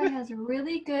 this guy has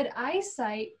really good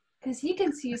eyesight because he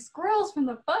can see squirrels from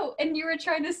the boat. And you were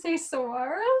trying to say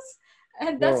saguaros?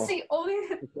 And that's Squirrel, the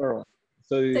only. squirrel.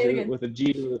 So Say it again. with a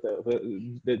G, with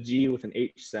the G with an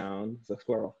H sound, it's a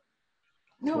squirrel.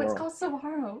 No, it's Squirrel. called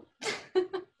saguaro.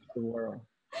 Squirrel.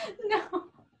 No.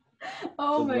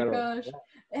 Oh So it's a my matter of, gosh.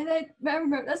 And I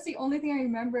remember, that's the only thing I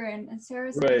remember. And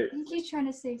Sarah's like, I right. think he's trying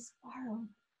to say squirrel.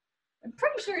 I'm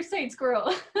pretty sure he's saying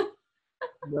squirrel.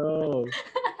 No,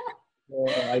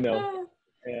 I know.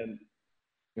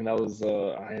 And that was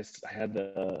I had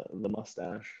the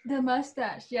mustache. The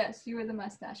mustache. Yes, you were the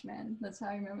mustache man. That's how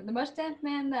I remember. The mustache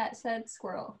man that said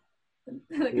squirrel.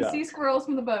 Like you Yeah. see squirrels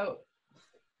from the boat.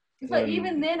 But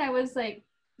even And then I was like,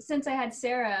 since I had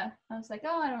Sarah, I was like,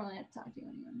 oh, I don't really have to talk to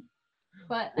anyone.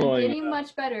 But I'm well, getting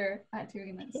much better at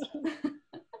doing this.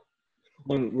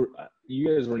 when you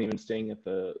guys weren't even staying at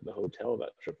the hotel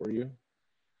that trip, were you?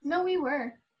 No, we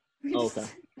were. We Oh, just okay.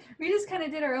 we just kind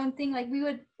of did our own thing. Like we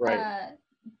would Right.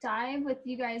 dive with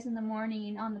you guys in the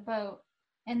morning on the boat,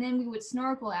 and then we would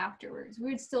snorkel afterwards.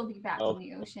 We would still be back in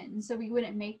the ocean, and so we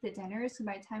wouldn't make the dinner. So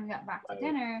by the time we got back to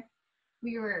dinner,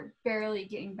 we were barely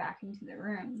getting back into the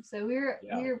room. So we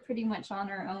were pretty much on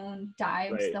our own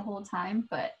dives the whole time.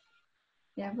 But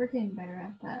yeah, we're getting better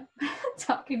at that.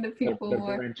 Talking to people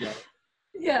more.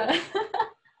 Yeah.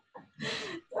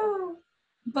 Oh,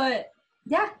 but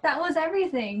yeah, that was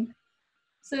everything.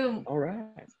 So, all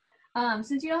right.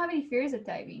 Since you don't have any fears of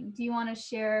diving, do you want to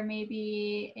share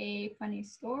maybe a funny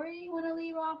story you want to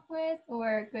leave off with,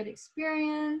 or a good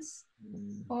experience,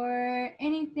 or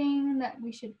anything that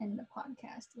we should end the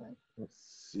podcast with?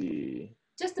 Let's see.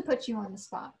 Just to put you on the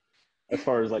spot. As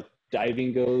far as like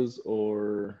diving goes,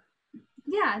 or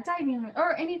yeah, diving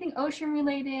or anything ocean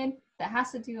related that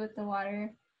has to do with the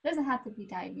water. It doesn't have to be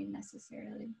diving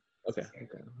necessarily. Okay. I'm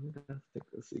gonna think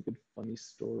let's see a good funny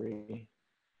story.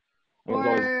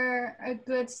 Or a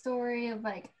good story of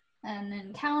like an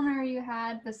encounter you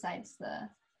had besides the,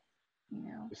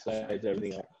 besides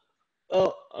everything else.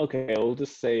 Oh, okay. We'll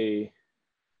just say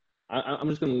I'm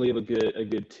just gonna leave a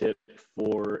good tip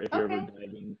for if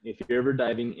you're ever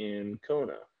diving in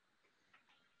Kona.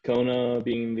 Kona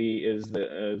being is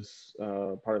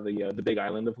part of the Big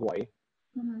Island of Hawaii.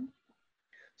 Mm-hmm.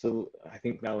 So I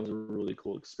think that was a really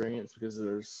cool experience because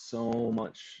there's so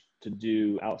much to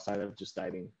do outside of just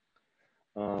diving.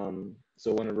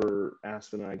 So whenever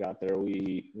Aspen and I got there,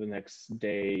 we the next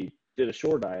day did a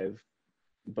shore dive,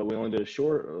 but we only did a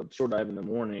shore dive in the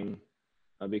morning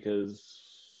because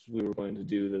we were going to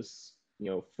do this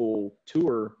full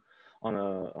tour on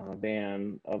a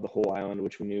van of the whole island,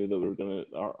 which we knew that we were gonna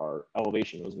our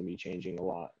elevation was gonna be changing a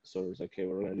lot. So it was like, okay,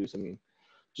 we're gonna do something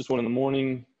just one in the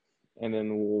morning, and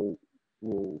then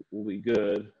we'll be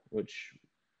good. Which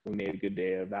we made a good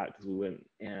day of that because we went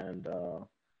and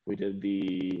we did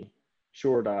the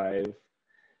shore dive.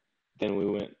 Then we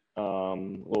went a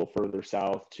little further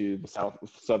south to the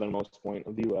southernmost point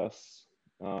of the U.S.,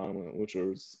 which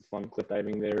was fun cliff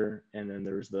diving there. And then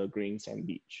there's the green sand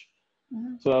beach.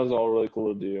 Mm-hmm. So that was all really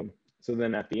cool to do. So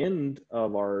then at the end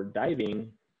of our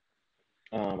diving,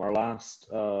 our last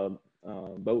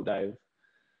boat dive,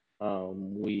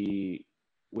 we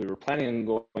were planning on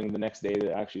going the next day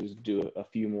to actually do a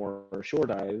few more shore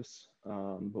dives.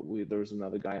 But there was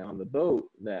another guy on the boat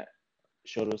that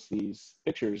showed us these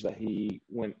pictures that he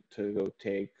went to go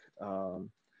take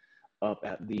up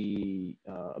at the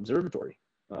observatory,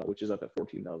 which is up at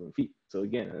 14,000 feet. So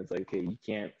again, it's like, okay, you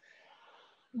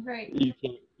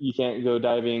can't go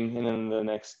diving and then the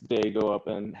next day go up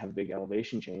and have a big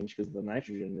elevation change because of the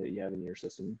nitrogen that you have in your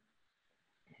system.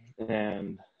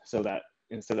 And so that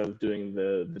instead of doing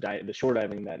the shore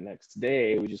diving that next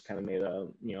day, we just kind of made a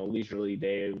leisurely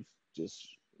day of just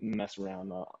mess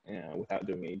around without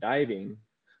doing any diving,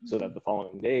 so that the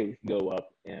following day we can go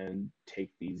up and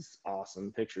take these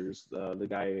awesome pictures. The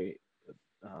guy,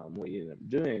 what he ended up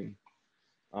doing,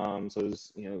 so it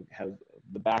was, have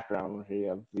the background where you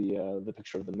have the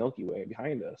picture of the Milky Way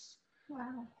behind us.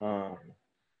 Wow.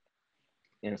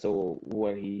 And so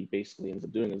what he basically ends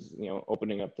up doing is,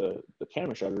 opening up the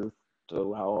camera shutter to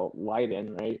allow light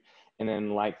in, right? And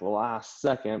then like the last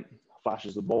second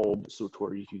flashes the bulb so to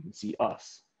where you can see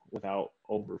us without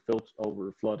over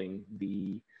flooding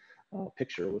the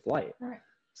picture with light. Right.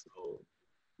 So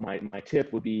my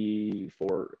tip would be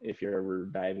for if you're ever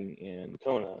diving in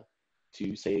Kona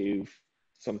to save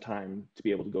some time to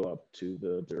be able to go up to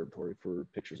the observatory for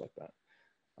pictures like that.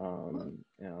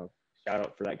 Shout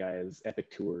out for that guy is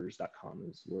epictours.com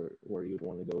is where you'd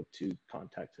want to go to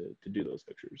contact to do those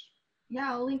pictures.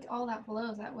 Yeah, I'll link all that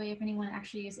below. That way, if anyone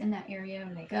actually is in that area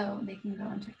and they can go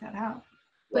and check that out.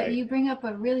 But you bring up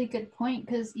a really good point,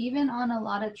 because even on a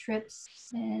lot of trips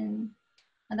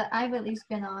that I've at least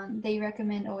been on, they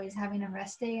recommend always having a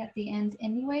rest day at the end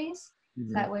anyways.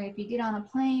 Mm-hmm. That way, if you get on a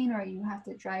plane or you have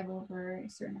to drive over a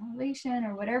certain elevation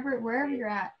or wherever you're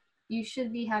at, you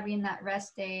should be having that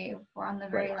rest day or on the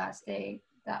very last day.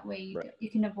 That way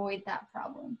you can avoid that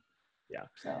problem. Yeah.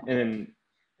 So. And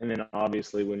then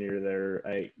obviously when you're there,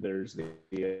 there's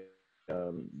the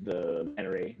manta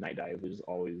ray night dive is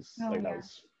always like that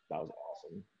was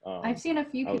awesome. I've seen a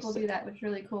few people do that, which is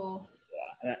really cool.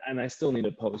 Yeah, and I still need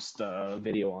to post a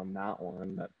video on that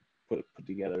one that put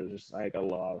together. Just I got a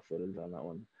lot of footage on that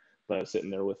one, but I was sitting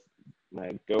there with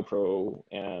my GoPro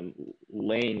and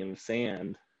laying in the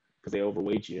sand because they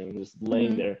overweight you, and just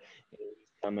laying there, and he's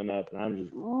coming up, and I'm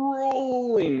just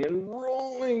rolling and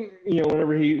rolling. You know,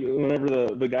 whenever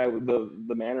the guy with the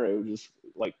manta ray was just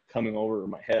like coming over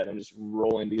my head, I'm just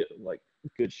rolling to get like a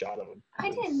good shot of him. I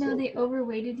didn't know they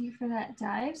overweighted you for that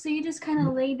dive. So you just kind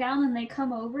of lay down and they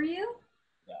come over you?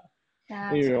 Yeah.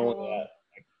 That's cool. Only at,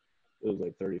 it was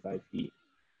like 35 feet.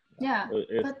 Yeah,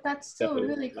 but that's still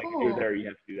really cool. Like if you're there, you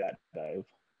have to do that dive.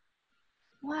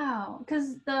 Wow,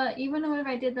 because even though if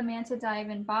I did the manta dive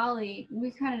in Bali,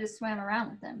 we kind of just swam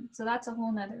around with them. So that's a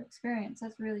whole nother experience.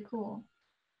 That's really cool.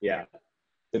 Yeah.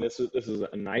 And this is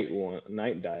a night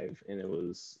dive, and it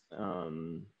was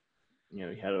you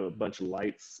had a bunch of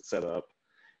lights set up,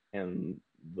 and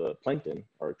the plankton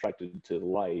are attracted to the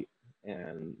light,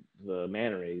 and the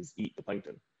manta rays eat the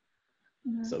plankton.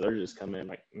 Mm-hmm. So they're just coming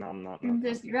like, no, I'm not.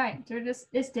 Right. They're just,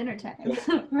 it's dinner time.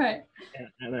 Right.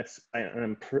 And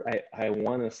I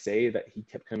want to say that he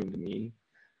kept coming to me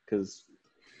because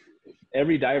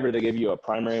every diver, they give you a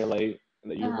primary light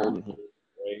that you're holding here,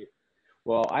 right?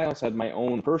 Well, I also had my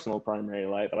own personal primary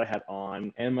light that I had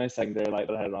on, and my secondary light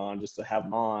that I had on just to have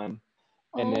them on.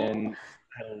 And then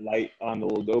I had a light on the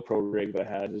little GoPro rig that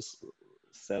I had just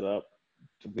set up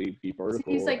to be vertical.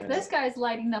 So he's like, this guy's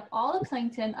lighting up all the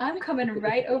plankton. I'm coming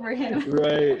right over him.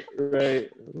 Right.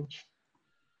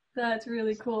 That's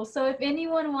really cool. So if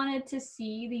anyone wanted to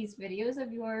see these videos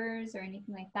of yours or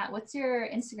anything like that, what's your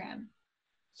Instagram?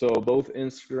 So both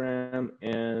Instagram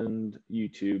and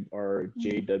YouTube are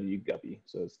JW Guppy.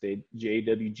 So it's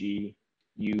JWGUPPY.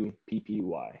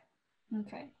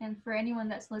 Okay. And for anyone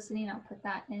that's listening, I'll put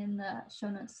that in the show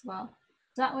notes as well.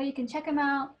 So that way you can check him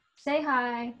out, say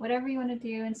hi, whatever you want to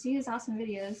do, and see his awesome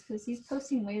videos because he's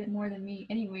posting way more than me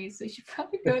anyways. So you should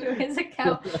probably go to his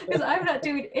account because I'm not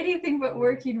doing anything but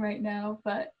working right now.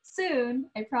 But soon,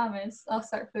 I promise, I'll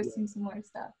start posting some more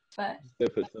stuff. But they'll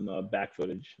put some back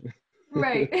footage.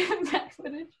 Right, back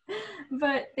footage.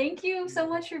 But thank you so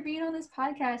much for being on this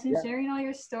podcast and sharing all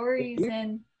your stories,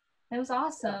 and it was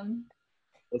awesome.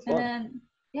 That's fun. And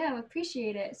then, I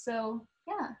appreciate it. So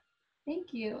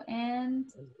thank you,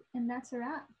 and that's a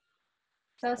wrap.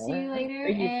 So I'll see you later,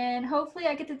 and hopefully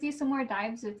I get to do some more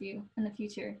dives with you in the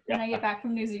future when I get back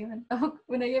from New Zealand.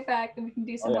 When I get back, then we can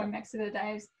do some more Mexico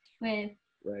dives with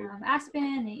Aspen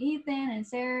and Ethan and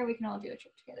Sarah. We can all do a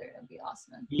trip together. That'd be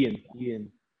awesome.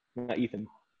 Ian, not Ethan.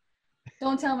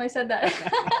 Don't tell him I said that.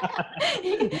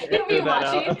 He'll be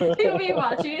watching. He'll be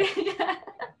watching.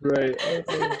 Right.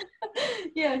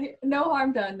 Yeah, no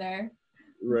harm done there.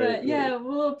 Right. But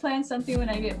we'll plan something when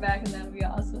I get back, and that'll be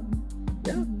awesome.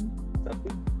 Yeah.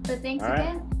 But thanks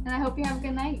again, and I hope you have a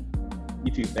good night.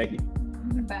 You too. Thank you.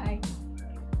 Bye.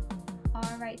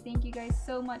 All right. Thank you guys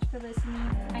so much for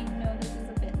listening. I know this is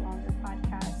a bit longer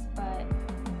podcast, but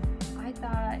I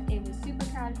thought it was super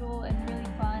casual and really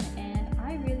fun, and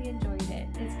I really enjoyed it.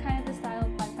 It's kind of the style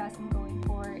of podcast I'm going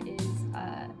for is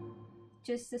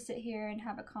just to sit here and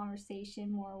have a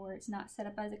conversation more where it's not set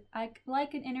up as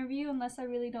like an interview unless I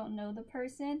really don't know the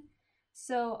person.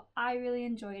 So I really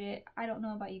enjoyed it. I don't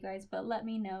know about you guys, but let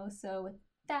me know. So with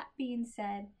that being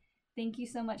said, thank you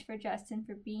so much for Justin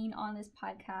for being on this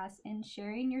podcast and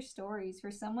sharing your stories.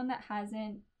 For someone that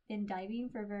hasn't been diving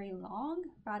for very long,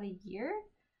 about a year,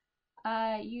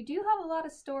 you do have a lot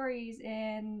of stories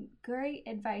and great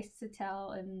advice to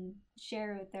tell and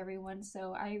share with everyone.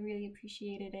 So I really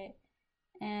appreciated it.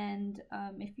 And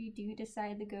if you do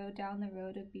decide to go down the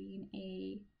road of being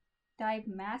a dive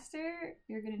master,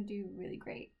 you're going to do really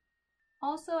great.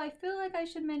 Also, I feel like I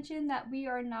should mention that we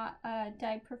are not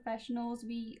dive professionals.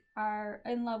 We are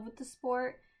in love with the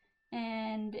sport.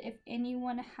 And if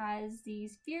anyone has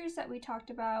these fears that we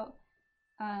talked about,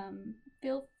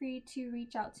 feel free to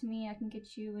reach out to me. I can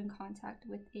get you in contact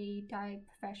with a dive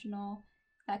professional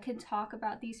that can talk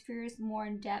about these fears more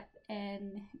in depth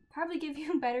and probably give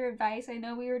you better advice. I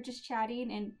know we were just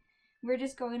chatting and we're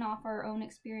just going off our own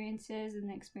experiences and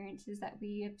the experiences that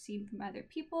we have seen from other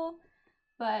people.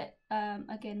 But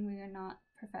again, we are not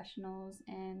professionals,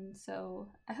 and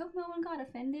so I hope no one got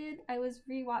offended. I was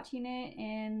rewatching it,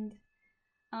 and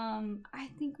I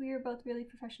think we were both really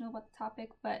professional about the topic,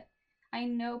 but I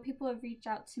know people have reached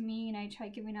out to me, and I try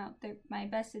giving out my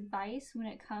best advice when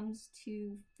it comes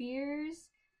to fears,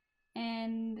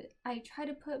 and I try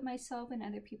to put myself in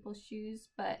other people's shoes,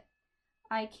 but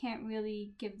I can't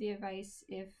really give the advice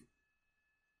if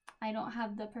I don't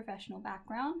have the professional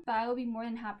background, but I will be more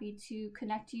than happy to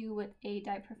connect you with a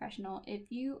dive professional. If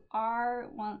you are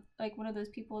one of those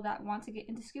people that want to get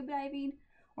into scuba diving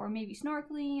or maybe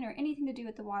snorkeling or anything to do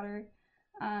with the water,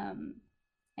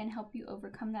 and help you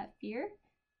overcome that fear,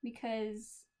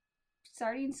 because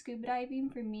starting scuba diving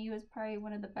for me was probably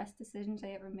one of the best decisions I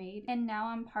ever made. And now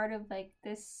I'm part of like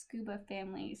this scuba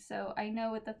family. So I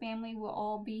know with the family we'll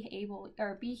all be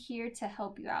here to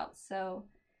help you out. So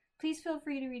please feel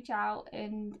free to reach out.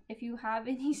 And if you have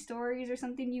any stories or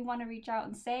something you want to reach out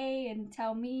and say and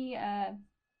tell me,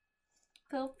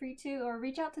 feel free to, or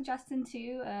reach out to Justin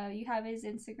too. You have his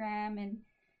Instagram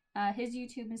and his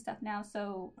YouTube and stuff now.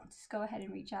 So just go ahead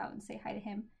and reach out and say hi to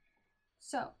him.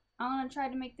 So I'm going to try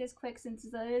to make this quick since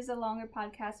it is a longer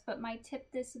podcast, but my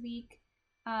tip this week,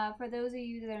 for those of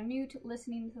you that are new to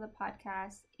listening to the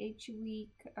podcast, each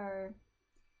week, or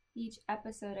each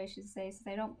episode I should say, since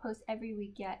I don't post every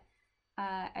week yet,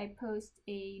 I post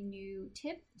a new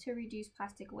tip to reduce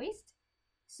plastic waste.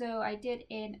 So I did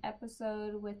an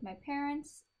episode with my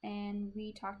parents and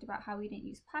we talked about how we didn't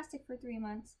use plastic for 3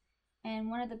 months. And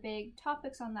one of the big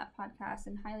topics on that podcast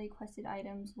and highly requested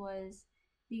items was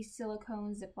these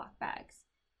silicone Ziploc bags.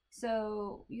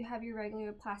 So you have your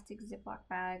regular plastic Ziploc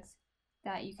bags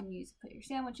that you can use to put your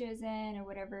sandwiches in or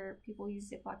whatever people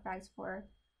use Ziploc bags for,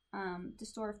 to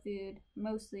store food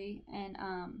mostly. And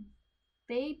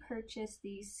they purchased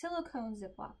these silicone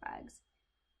Ziploc bags,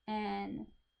 and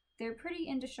they're pretty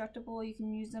indestructible. You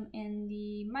can use them in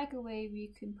the microwave, you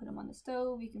can put them on the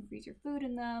stove, you can freeze your food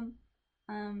in them.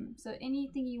 So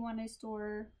anything you want to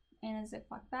store in a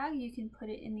Ziploc bag, you can put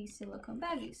it in these silicone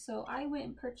baggies. So I went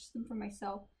and purchased them for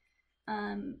myself,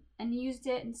 and used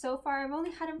it. And so far, I've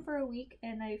only had them for a week,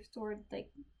 and I've stored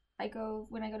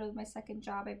when I go to my second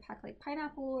job, I pack like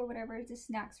pineapple or whatever, just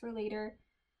snacks for later.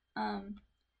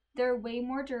 They're way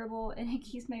more durable, and it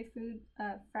keeps my food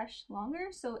fresh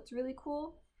longer. So it's really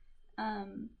cool.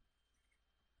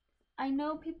 I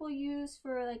know people use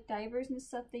for like divers and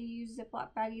stuff, they use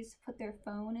Ziploc baggies to put their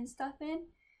phone and stuff in.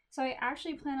 So I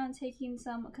actually plan on taking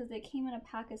some, because they came in a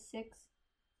pack of 6,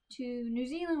 to New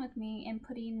Zealand with me and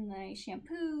putting my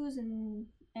shampoos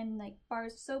and like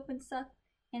bars of soap and stuff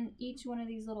in each one of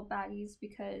these little baggies,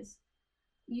 because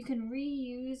you can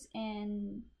reuse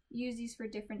and use these for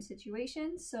different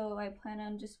situations. So I plan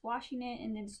on just washing it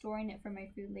and then storing it for my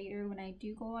food later when I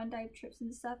do go on dive trips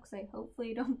and stuff, because I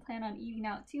hopefully don't plan on eating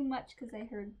out too much, because I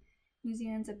heard New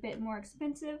Zealand's a bit more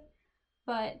expensive.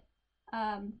 But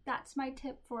that's my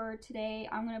tip for today.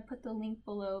 I'm going to put the link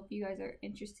below if you guys are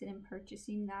interested in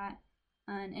purchasing that.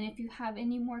 And if you have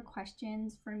any more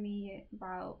questions for me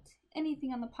about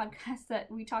anything on the podcast that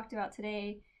we talked about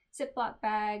today, Ziploc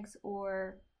bags,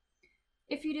 or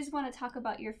if you just want to talk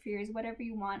about your fears, whatever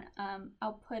you want,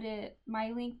 I'll put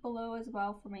my link below as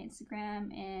well for my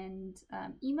Instagram and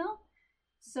email.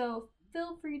 So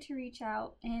feel free to reach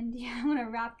out. And yeah, I'm going to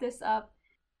wrap this up.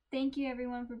 Thank you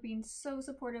everyone for being so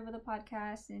supportive of the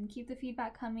podcast, and keep the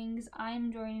feedback coming, because I'm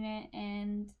enjoying it,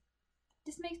 and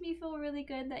just makes me feel really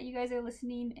good that you guys are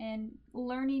listening and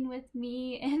learning with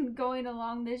me and going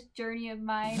along this journey of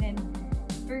mine and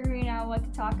figuring out what to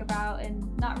talk about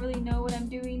and not really know what I'm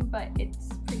doing, but it's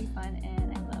pretty fun,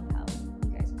 and I love how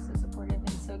you guys are so supportive and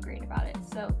so great about it.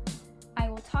 So I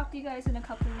will talk to you guys in a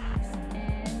couple weeks,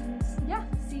 and yeah,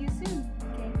 see you soon.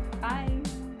 Okay, bye.